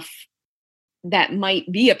enough that might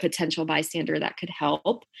be a potential bystander that could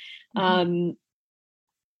help. What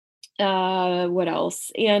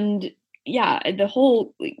else? And the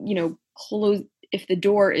whole, close, if the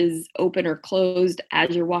door is open or closed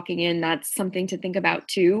as you're walking in, that's something to think about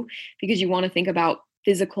too, because you want to think about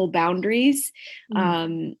physical boundaries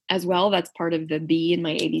as well. That's part of the B in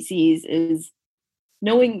my ABCs, is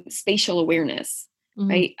knowing spatial awareness,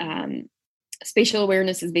 right? Spatial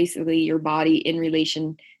awareness is basically your body in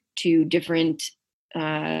relation to different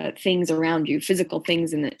things around you, physical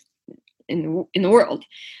things in the world.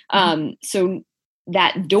 So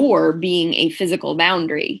that door being a physical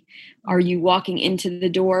boundary, are you walking into the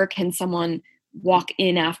door? Can someone walk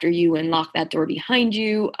in after you and lock that door behind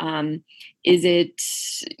you? Can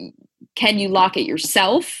you lock it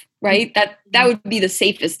yourself? Right? That would be the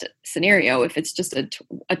safest scenario. If it's just a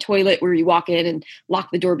toilet where you walk in and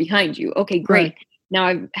lock the door behind you. Okay, great. Right. Now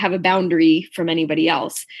I have a boundary from anybody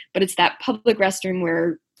else, but it's that public restroom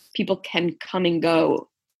where people can come and go.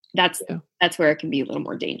 That's where it can be a little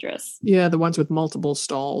more dangerous. Yeah, the ones with multiple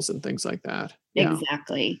stalls and things like that. Yeah.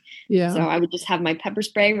 Exactly. Yeah. So I would just have my pepper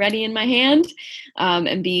spray ready in my hand,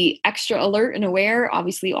 and be extra alert and aware.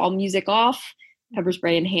 Obviously, all music off, pepper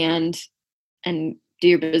spray in hand, and do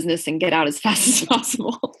your business and get out as fast as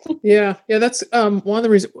possible. Yeah. That's one of the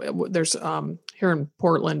reasons. There's here in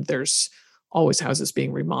Portland, there's always houses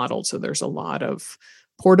being remodeled, so there's a lot of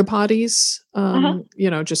porta potties,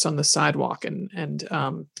 just on the sidewalk. And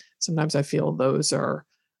sometimes I feel those are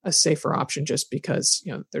a safer option just because,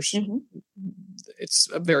 there's, it's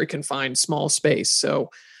a very confined small space. So,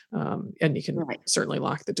 and you can certainly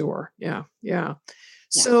lock the door. Yeah.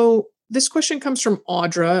 So this question comes from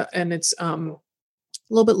Audra, and it's a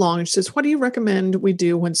little bit long. She says, what do you recommend we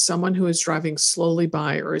do when someone who is driving slowly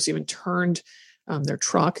by or has even turned their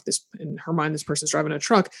truck, in her mind, this person's driving a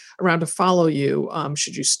truck around to follow you?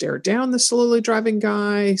 Should you stare down the slowly driving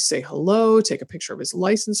guy, say hello, take a picture of his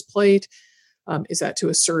license plate? Is that too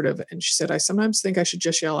assertive? And she said, I sometimes think I should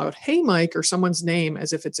just yell out, hey, Mike, or someone's name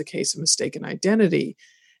as if it's a case of mistaken identity.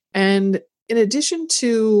 And in addition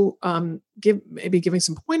to giving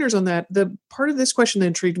some pointers on that, the part of this question that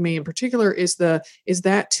intrigued me in particular is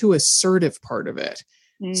that too assertive part of it.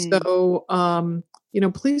 So,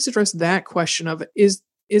 please address that question of, is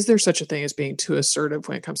there such a thing as being too assertive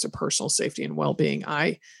when it comes to personal safety and well-being?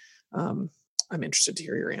 I'm interested to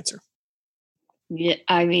hear your answer. Yeah,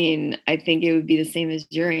 I mean, I think it would be the same as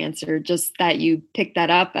your answer, just that you pick that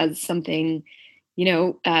up as something,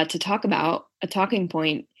 to talk about. A talking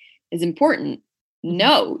point is important.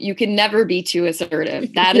 No, you can never be too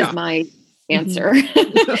assertive. That is my answer.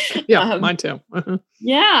 Mine too.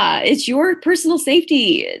 It's your personal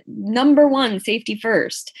safety. Number one, safety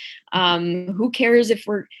first. Who cares if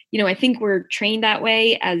I think we're trained that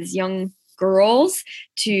way as young girls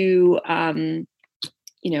to,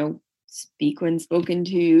 speak when spoken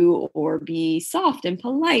to, or be soft and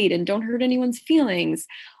polite and don't hurt anyone's feelings.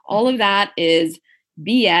 All of that is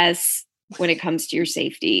BS when it comes to your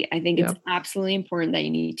safety. I think it's absolutely important that you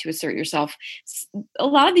need to assert yourself. A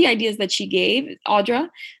lot of the ideas that she gave, Audra,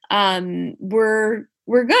 were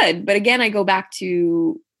good. But again, I go back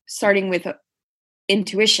to starting with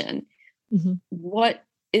intuition. What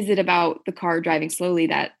is it about the car driving slowly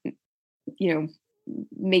that,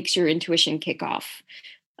 makes your intuition kick off?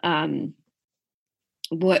 What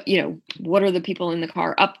are the people in the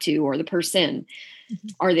car up to, or the person?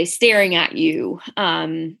 Are they staring at you?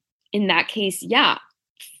 In that case,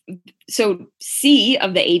 so C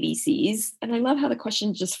of the ABCs, and I love how the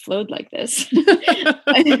question just flowed like this.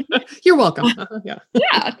 You're welcome. Yeah.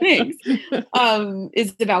 Yeah, thanks.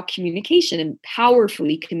 Is about communication and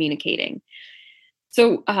powerfully communicating.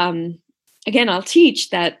 So again, I'll teach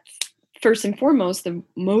that first and foremost, the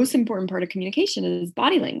most important part of communication is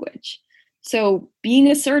body language. So being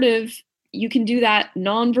assertive, you can do that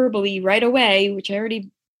non-verbally right away, which I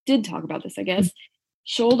already did talk about this, I guess.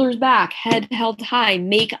 Shoulders back, head held high,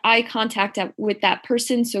 make eye contact with that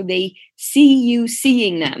person so they see you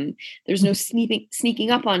seeing them. There's no sneaking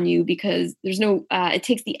up on you because there's no, it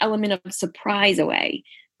takes the element of surprise away,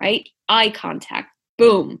 right? Eye contact,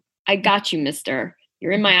 boom, I got you, mister.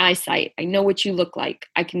 You're in my eyesight. I know what you look like.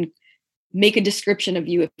 I can make a description of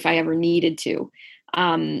you if I ever needed to.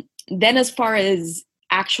 Then as far as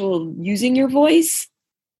actual using your voice,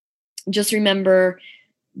 just remember,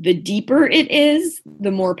 the deeper it is,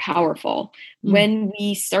 the more powerful. When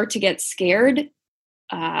we start to get scared,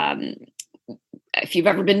 if you've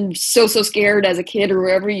ever been so scared as a kid or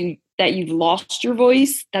wherever that you've lost your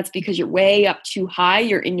voice, that's because you're way up too high.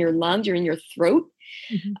 You're in your lungs, you're in your throat.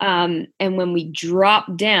 And when we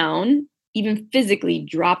drop down, even physically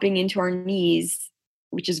dropping into our knees,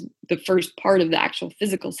 which is the first part of the actual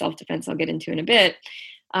physical self-defense I'll get into in a bit,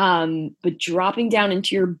 but dropping down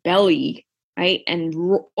into your belly, right, and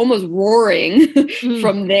almost roaring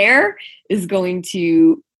from there is going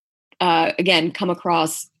to, again, come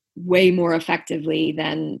across way more effectively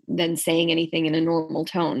than saying anything in a normal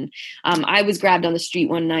tone. I was grabbed on the street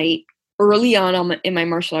one night early on in my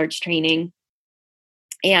martial arts training.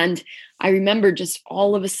 And I remember just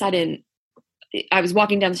all of a sudden, I was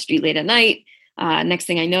walking down the street late at night. Next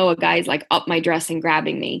thing I know, a guy's like up my dress and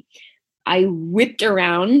grabbing me. I whipped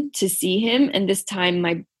around to see him. And this time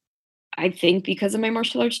I think because of my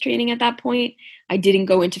martial arts training at that point, I didn't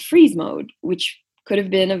go into freeze mode, which could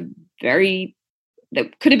have been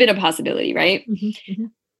a possibility, right?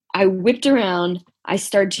 I whipped around. I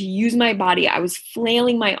started to use my body. I was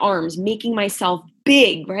flailing my arms, making myself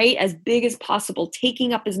big, right? As big as possible,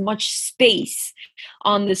 taking up as much space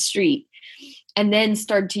on the street. And then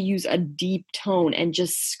started to use a deep tone and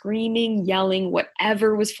just screaming, yelling,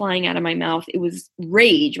 whatever was flying out of my mouth. It was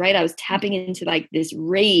rage, right? I was tapping into like this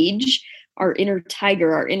rage, our inner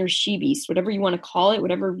tiger, our inner she-beast, whatever you want to call it,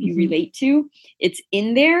 whatever you relate to. It's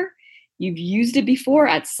in there. You've used it before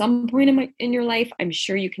at some point in your life. I'm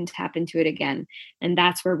sure you can tap into it again. And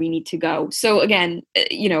that's where we need to go. So again,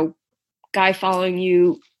 guy following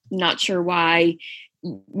you, not sure why.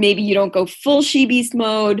 Maybe you don't go full she-beast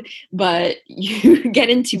mode, but you get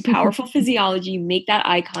into powerful physiology, make that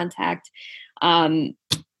eye contact, and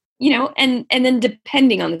then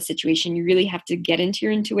depending on the situation, you really have to get into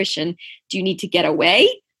your intuition. Do you need to get away,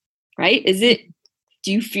 right?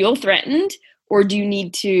 Do you feel threatened, or do you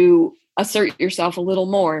need to assert yourself a little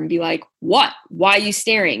more and be like, what? Why are you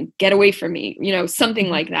staring? Get away from me. Something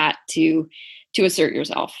like that to assert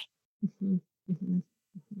yourself.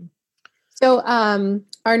 So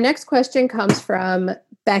our next question comes from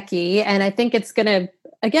Becky, and I think it's going to,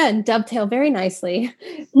 again, dovetail very nicely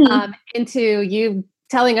into you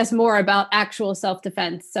telling us more about actual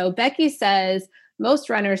self-defense. So Becky says, most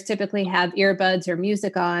runners typically have earbuds or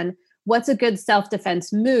music on. What's a good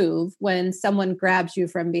self-defense move when someone grabs you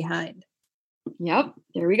from behind? Yep,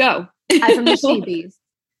 there we go. As from the she-beast.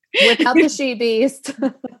 Without the she-beast.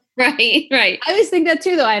 Right. I always think that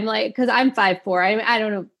too, though. I'm like, because I'm 5'4". I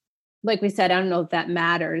don't know. Like we said, I don't know if that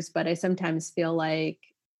matters, but I sometimes feel like,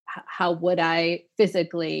 how would I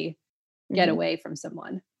physically get away from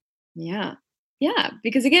someone? Yeah,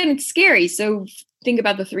 because again, it's scary. So think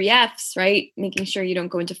about the 3 Fs, right? Making sure you don't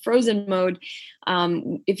go into frozen mode.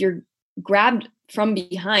 If you're grabbed from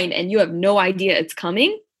behind and you have no idea it's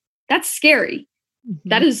coming, that's scary.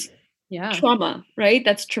 That is trauma, right?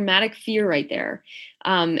 That's traumatic fear right there.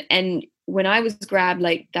 And when I was grabbed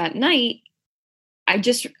like that night,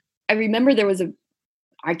 I remember there was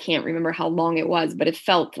I can't remember how long it was, but it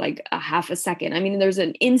felt like a half a second. I mean, there's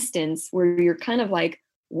an instance where you're kind of like,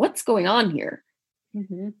 what's going on here?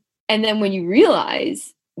 And then when you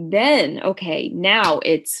realize, then, okay, now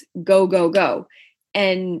it's go, go, go.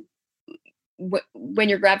 And when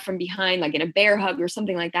you're grabbed from behind, like in a bear hug or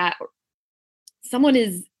something like that, someone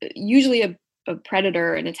is usually a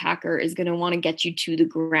predator, an attacker is going to want to get you to the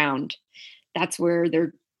ground. That's where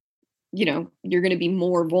they're, you're going to be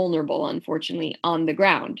more vulnerable, unfortunately, on the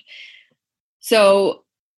ground. So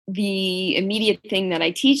the immediate thing that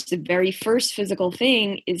I teach, the very first physical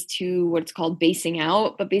thing, is to what's called basing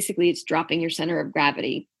out, but basically it's dropping your center of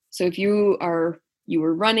gravity. So if you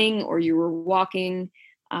were running or you were walking,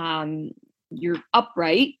 you're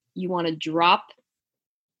upright, you want to drop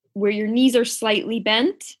where your knees are slightly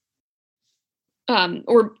bent,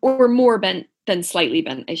 or more bent than slightly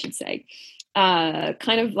bent, I should say.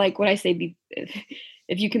 Kind of like what I say,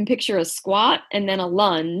 if you can picture a squat and then a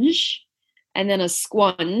lunge and then a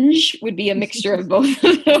squunge would be a mixture of both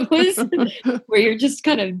of those, where you're just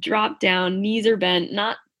kind of drop down, knees are bent,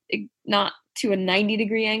 not to a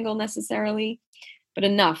 90-degree angle necessarily, but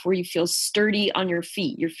enough where you feel sturdy on your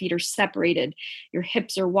feet. Your feet are separated, your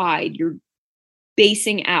hips are wide, you're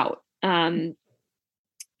basing out. And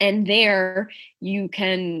there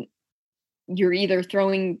you're either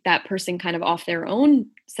throwing that person kind of off their own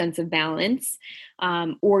sense of balance,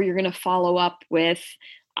 or you're going to follow up with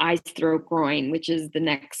eyes, throat, groin, which is the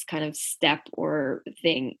next kind of step or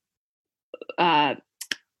thing.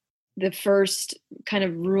 The first kind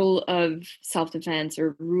of rule of self-defense,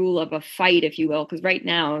 or rule of a fight, if you will, because right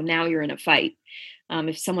now you're in a fight.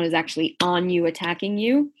 If someone is actually on you, attacking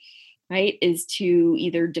you, right, is to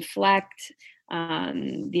either deflect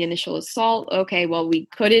the initial assault. Okay, well, we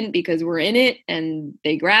couldn't because we're in it and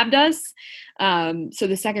they grabbed us. So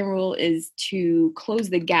the second rule is to close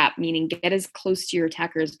the gap, meaning get as close to your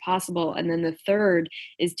attacker as possible. And then the third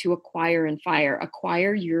is to acquire and fire.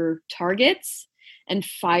 Acquire your targets and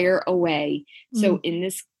fire away. So in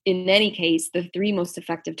any case, the three most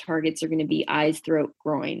effective targets are going to be eyes, throat,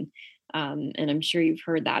 groin. And I'm sure you've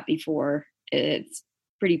heard that before. It's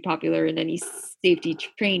pretty popular in any safety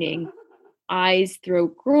training. Eyes,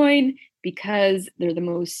 throat, groin, because they're the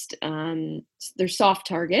most, they're soft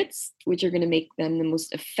targets, which are going to make them the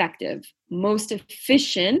most effective. Most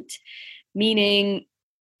efficient, meaning,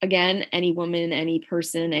 again, any woman, any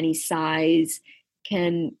person, any size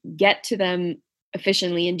can get to them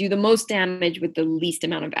efficiently and do the most damage with the least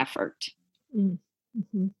amount of effort.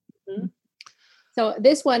 Mm-hmm. Mm-hmm. So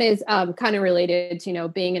this one is kind of related to,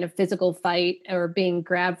 being in a physical fight or being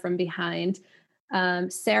grabbed from behind.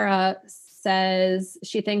 Sarah says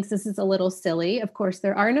she thinks this is a little silly. Of course,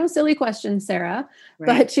 there are no silly questions, Sarah,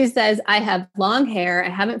 right. But she says, I have long hair. I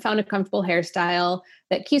haven't found a comfortable hairstyle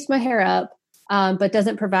that keeps my hair up, but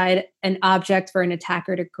doesn't provide an object for an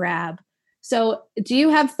attacker to grab. So do you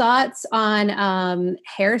have thoughts on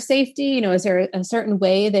hair safety? Is there a certain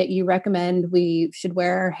way that you recommend we should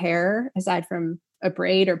wear our hair aside from a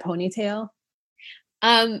braid or ponytail?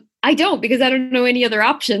 I don't, because I don't know any other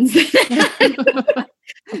options. Shave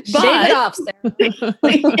it off, Sarah.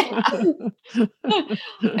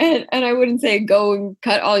 and I wouldn't say go and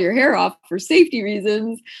cut all your hair off for safety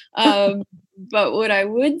reasons. But what I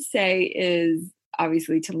would say is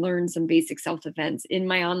obviously to learn some basic self-defense. In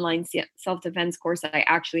my online self-defense course, I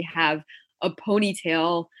actually have a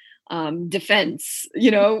ponytail defense,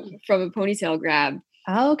 from a ponytail grab.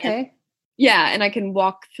 Oh, okay. And I can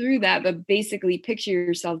walk through that, but basically picture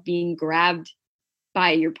yourself being grabbed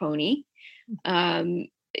by your pony.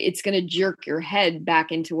 It's going to jerk your head back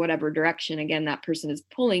into whatever direction, again, that person is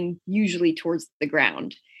pulling, usually towards the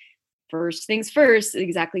ground. First things first,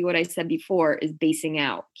 exactly what I said before, is basing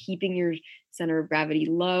out, keeping your center of gravity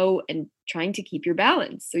low and trying to keep your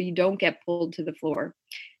balance so you don't get pulled to the floor.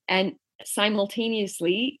 And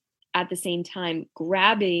simultaneously, at the same time,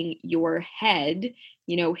 grabbing your head,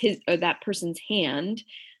 his or that person's hand,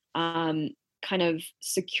 kind of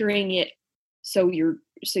securing it so you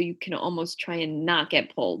can almost try and not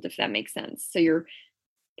get pulled, if that makes sense. So you're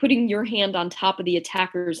putting your hand on top of the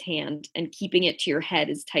attacker's hand and keeping it to your head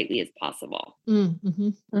as tightly as possible. Mm-hmm.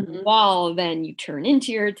 Mm-hmm. While then you turn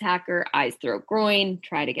into your attacker, eyes, throat, groin,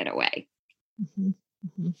 try to get away.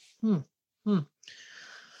 Mm-hmm.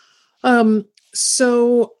 Mm-hmm.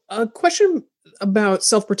 So a question about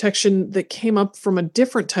self-protection that came up from a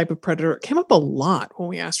different type of predator. It came up a lot when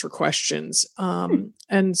we asked for questions. And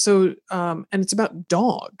it's about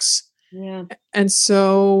dogs. Yeah. And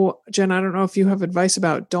so, Jen, I don't know if you have advice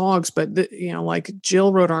about dogs, but like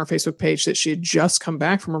Jill wrote on our Facebook page that she had just come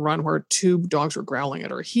back from a run where two dogs were growling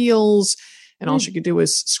at her heels, and all she could do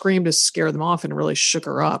was scream to scare them off, and it really shook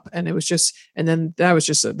her up. And it was just, and then that was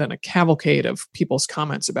just a cavalcade of people's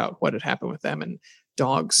comments about what had happened with them and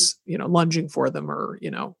dogs, lunging for them or,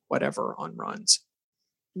 whatever on runs.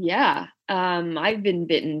 Yeah. I've been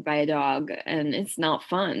bitten by a dog and it's not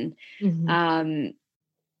fun. Mm-hmm.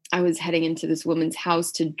 I was heading into this woman's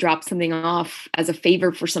house to drop something off as a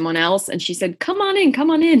favor for someone else. And she said, come on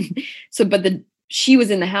in. So, but she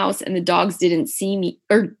was in the house and the dogs didn't see me,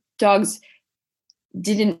 or dogs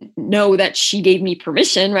didn't know that she gave me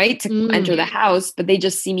permission, right, to enter the house, but they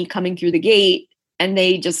just see me coming through the gate and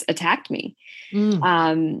they just attacked me.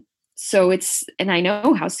 So and I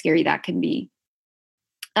know how scary that can be.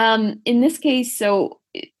 In this case, so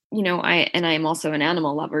I am also an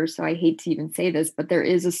animal lover, so I hate to even say this, but there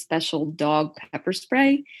is a special dog pepper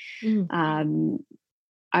spray.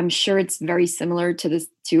 I'm sure it's very similar to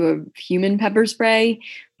a human pepper spray,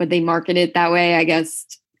 but they market it that way, I guess,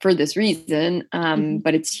 for this reason.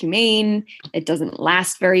 But it's humane. It doesn't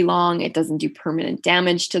last very long. It doesn't do permanent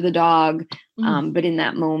damage to the dog. But in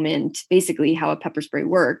that moment, basically how a pepper spray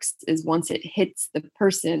works is once it hits the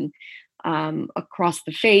person across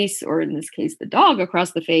the face, or in this case, the dog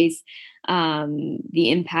across the face,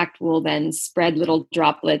 the impact will then spread little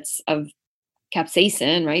droplets of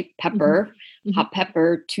capsaicin, right? Pepper, hot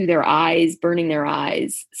pepper to their eyes, burning their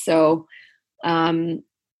eyes. So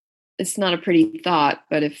it's not a pretty thought,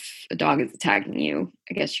 but if a dog is attacking you,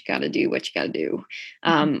 I guess you got to do what you got to do.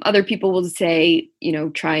 Other people will say,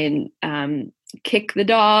 try and kick the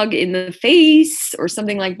dog in the face or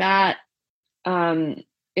something like that.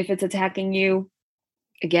 If it's attacking you,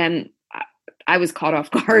 again, I was caught off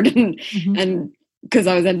guard and because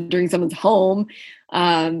I was entering someone's home.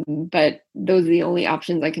 But those are the only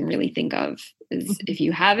options I can really think of is if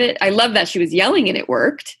you have it. I love that she was yelling and it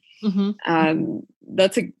worked.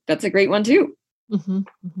 That's a great one too.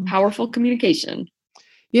 Powerful communication.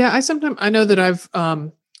 Yeah. I know that I've,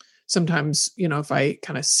 sometimes, if I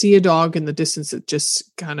kind of see a dog in the distance, it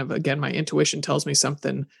just kind of, again, my intuition tells me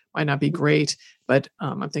something might not be great, but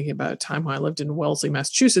I'm thinking about a time when I lived in Wellesley,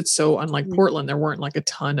 Massachusetts. So unlike Portland, there weren't like a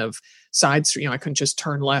ton of sides, I couldn't just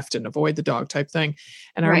turn left and avoid the dog type thing.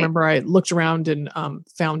 And I remember I looked around and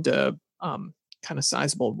found a kind of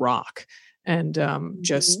sizable rock. And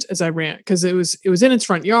just as I ran, because it was in its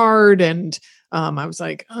front yard, and I was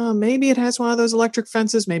like, oh, maybe it has one of those electric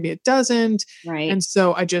fences, maybe it doesn't. Right. And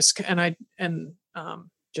so I just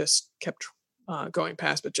just kept going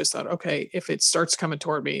past, but just thought, okay, if it starts coming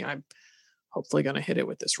toward me, I'm hopefully going to hit it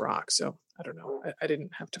with this rock. So I don't know. I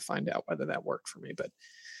didn't have to find out whether that worked for me, but.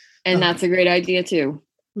 And that's a great idea too.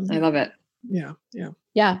 I love it. Yeah. Yeah.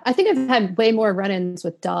 Yeah. I think I've had way more run-ins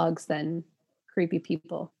with dogs than creepy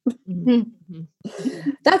people.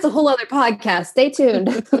 That's a whole other podcast. Stay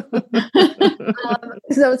tuned.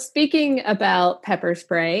 So speaking about pepper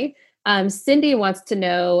spray, Cindy wants to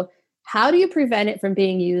know, how do you prevent it from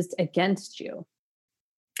being used against you?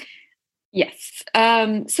 Yes.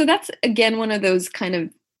 So that's, again, one of those kind of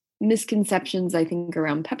misconceptions, I think,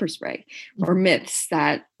 around pepper spray or myths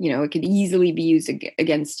that, it could easily be used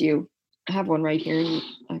against you. I have one right here,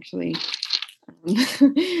 actually.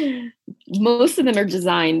 Most of them are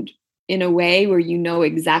designed in a way where you know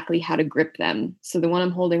exactly how to grip them. So the one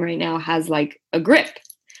I'm holding right now has like a grip.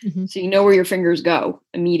 So you know where your fingers go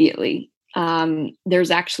immediately.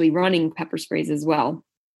 There's actually running pepper sprays as well.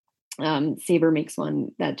 Sabre makes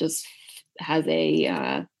one that just has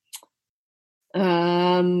a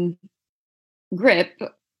grip,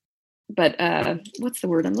 but what's the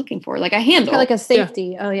word I'm looking for? Like a handle. Like a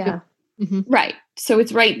safety. Yeah. Oh, yeah. Right. So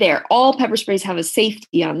it's right there. All pepper sprays have a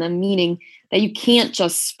safety on them, meaning that you can't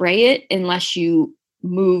just spray it unless you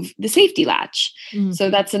move the safety latch.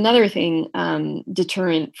 So that's another thing,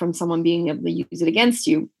 deterrent from someone being able to use it against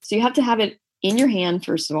you. So you have to have it in your hand,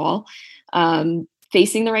 first of all,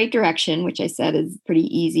 facing the right direction, which I said is pretty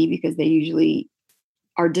easy because they usually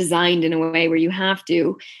are designed in a way where you have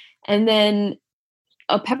to. And then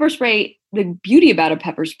a pepper spray, the beauty about a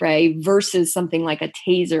pepper spray versus something like a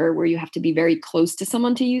taser where you have to be very close to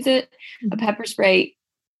someone to use it, a pepper spray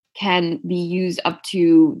can be used up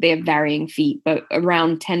to, they have varying feet, but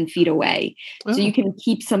around 10 feet away. So you can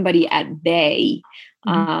keep somebody at bay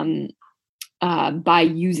by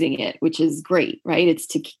using it, which is great, right? It's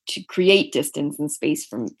to create distance and space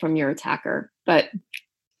from your attacker. But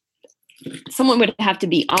someone would have to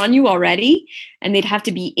be on you already, and they'd have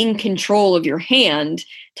to be in control of your hand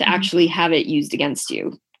to actually have it used against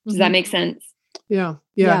you. Does that make sense? Yeah.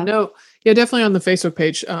 No. Yeah, definitely on the Facebook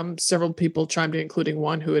page, several people chimed in, including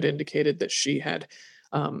one who had indicated that she had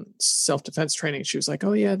self-defense training. She was like,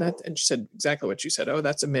 oh yeah, and she said exactly what you said. Oh,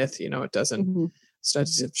 that's a myth. It doesn't,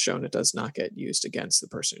 studies have shown it does not get used against the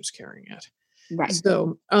person who's carrying it. Right.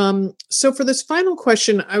 So, so for this final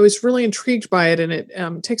question, I was really intrigued by it, and it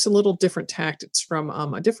takes a little different tact. It's from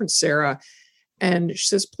a different Sarah. And she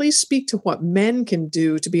says, please speak to what men can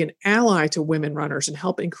do to be an ally to women runners and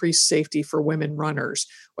help increase safety for women runners,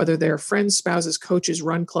 whether they're friends, spouses, coaches,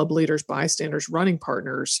 run club leaders, bystanders, running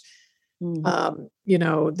partners. That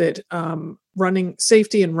running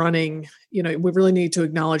safety and running, we really need to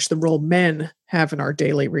acknowledge the role men have in our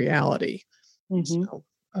daily reality. So,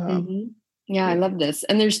 yeah, I love this.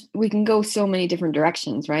 And we can go so many different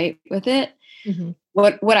directions, right, with it.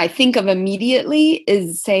 What I think of immediately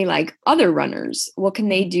is, say, like other runners, what can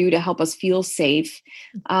they do to help us feel safe?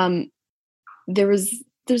 There was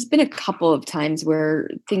there's been a couple of times where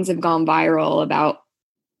things have gone viral about,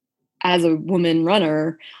 as a woman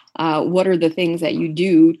runner, what are the things that you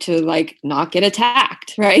do to like not get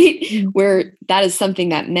attacked, right? Mm-hmm. Where that is something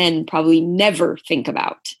that men probably never think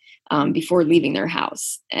about before leaving their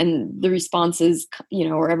house. And the responses,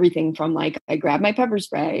 are everything from like, I grab my pepper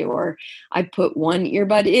spray, or I put one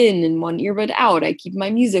earbud in and one earbud out. I keep my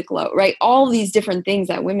music low, right? All these different things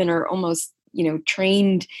that women are almost,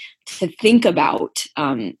 trained to think about,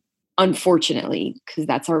 unfortunately, because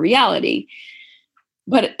that's our reality.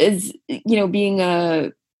 But as, being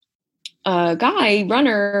a guy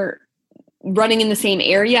runner running in the same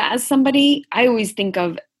area as somebody, I always think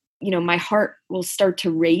of, my heart will start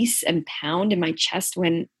to race and pound in my chest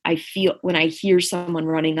when I hear someone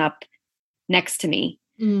running up next to me.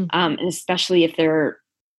 And especially if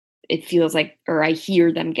it feels like, or I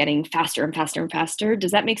hear them getting faster and faster and faster.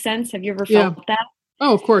 Does that make sense? Have you ever felt that?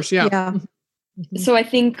 Oh, of course. Yeah. Yeah. So I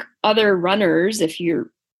think other runners, if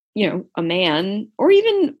you're, a man or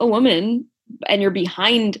even a woman and you're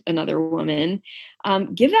behind another woman,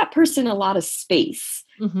 give that person a lot of space.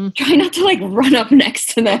 Try not to like run up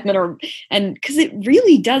next to them and because it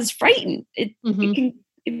really does frighten. It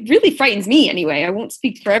really frightens me anyway. I won't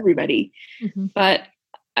speak for everybody, but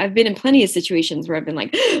I've been in plenty of situations where I've been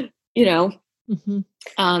like,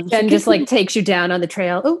 and just like takes you down on the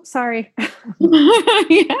trail. Oh, sorry.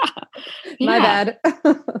 My bad.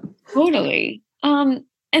 Totally.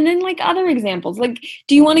 And then like other examples, like,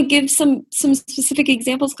 do you want to give some specific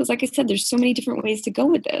examples? Because like I said, there's so many different ways to go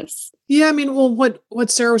with this. Yeah. I mean, well, what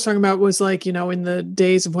Sarah was talking about was like, in the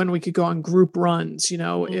days of when we could go on group runs,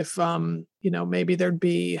 if, maybe there'd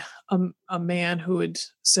be a man who would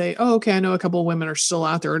say, oh, okay, I know a couple of women are still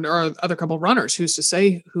out there, or other couple of runners, who's to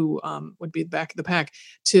say who would be the back of the pack,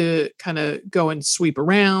 to kind of go and sweep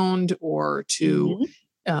around, or to,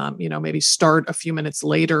 maybe start a few minutes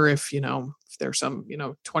later if there's some,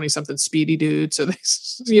 20 something speedy dude. So they,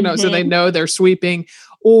 so they know they're sweeping,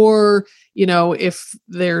 or, if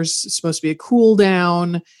there's supposed to be a cool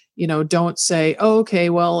down, don't say, oh,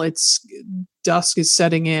 okay, well, it's dusk is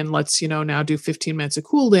setting in. Let's, now do 15 minutes of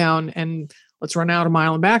cool down and let's run out a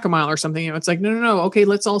mile and back a mile or something. It's like, no. Okay,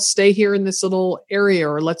 let's all stay here in this little area,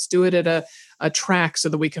 or let's do it at a track so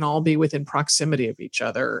that we can all be within proximity of each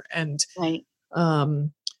other. And, right.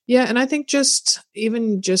 Yeah. And I think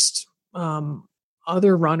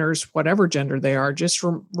other runners, whatever gender they are, just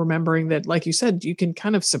remembering that, like you said, you can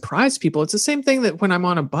kind of surprise people. It's the same thing that when I'm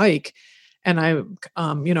on a bike and I'm,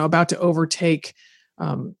 about to overtake,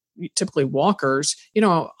 typically walkers,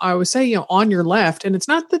 I always say, on your left, and it's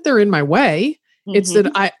not that they're in my way. It's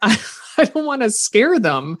that I don't want to scare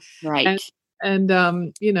them. Right. And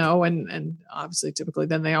obviously typically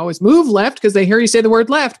then they always move left because they hear you say the word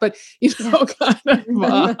left, but,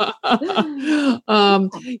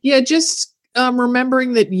 just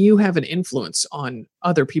remembering that you have an influence on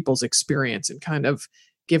other people's experience and kind of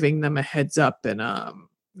giving them a heads up and,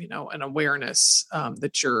 an awareness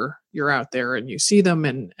that you're out there and you see them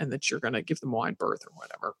and that you're going to give them wide berth or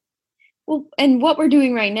whatever. Well, and what we're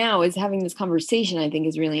doing right now is having this conversation, I think,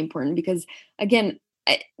 is really important because, again,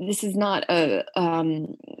 this is not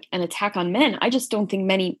an attack on men. I just don't think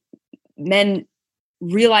many men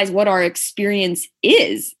realize what our experience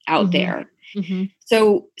is out there.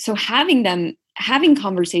 So having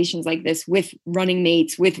conversations like this with running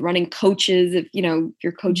mates, with running coaches, if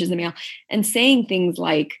your coach is a male, and saying things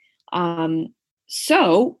like,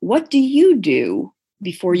 so what do you do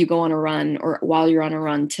before you go on a run or while you're on a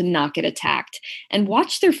run to not get attacked? And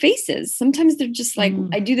watch their faces. Sometimes they're just like,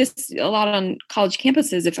 I do this a lot on college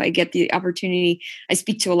campuses. If I get the opportunity, I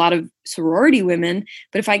speak to a lot of sorority women,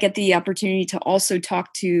 but if I get the opportunity to also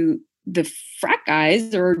talk to the frat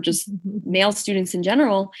guys or just male students in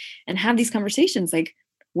general and have these conversations, like,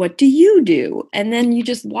 what do you do? And then you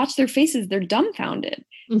just watch their faces. They're dumbfounded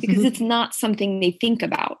because it's not something they think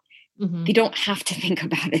about. They don't have to think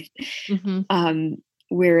about it.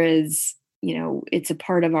 Whereas, it's a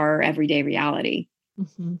part of our everyday reality.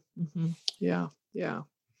 Yeah. Yeah.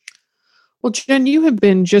 Well, Jen, you have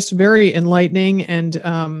been just very enlightening and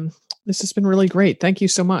this has been really great. Thank you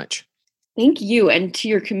so much. Thank you. And to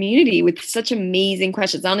your community with such amazing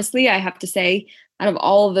questions. Honestly, I have to say, out of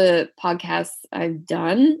all the podcasts I've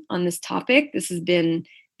done on this topic,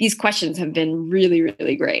 these questions have been really,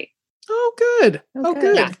 really great. Oh, good. Oh,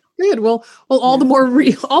 good. Yeah. Good. Well, all the more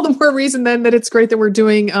reason then that it's great that we're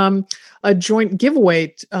doing a joint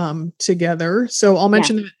giveaway together. So I'll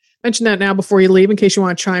mention that now before you leave, in case you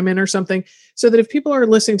want to chime in or something, so that if people are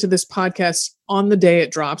listening to this podcast on the day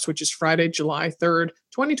it drops, which is Friday, July 3rd,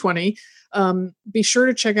 2020, be sure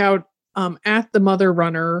to check out at the Mother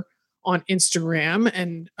Runner on Instagram.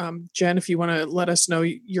 And Jen, if you want to let us know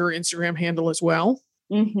your Instagram handle as well.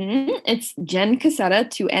 It's Jen Cassetta,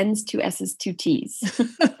 2 N's, 2 S's, 2 T's.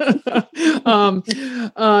 So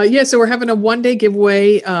we're having a 1-day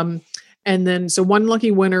giveaway. And then, so one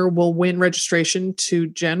lucky winner will win registration to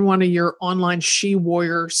Jen, one of your online She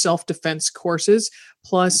Warrior self-defense courses,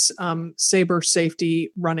 plus Saber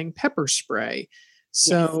Safety running pepper spray.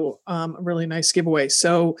 So a really nice giveaway.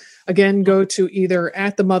 So again, go to either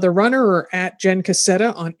at the Mother Runner or at Jen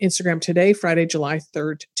Cassetta on Instagram today, Friday, July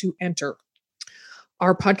 3rd, to enter.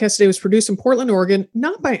 Our podcast today was produced in Portland, Oregon,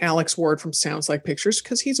 not by Alex Ward from Sounds Like Pictures,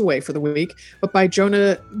 because he's away for the week, but by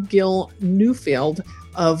Jonah Gill Newfield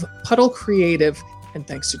of Puddle Creative. And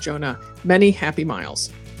thanks to Jonah, many happy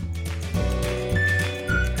miles.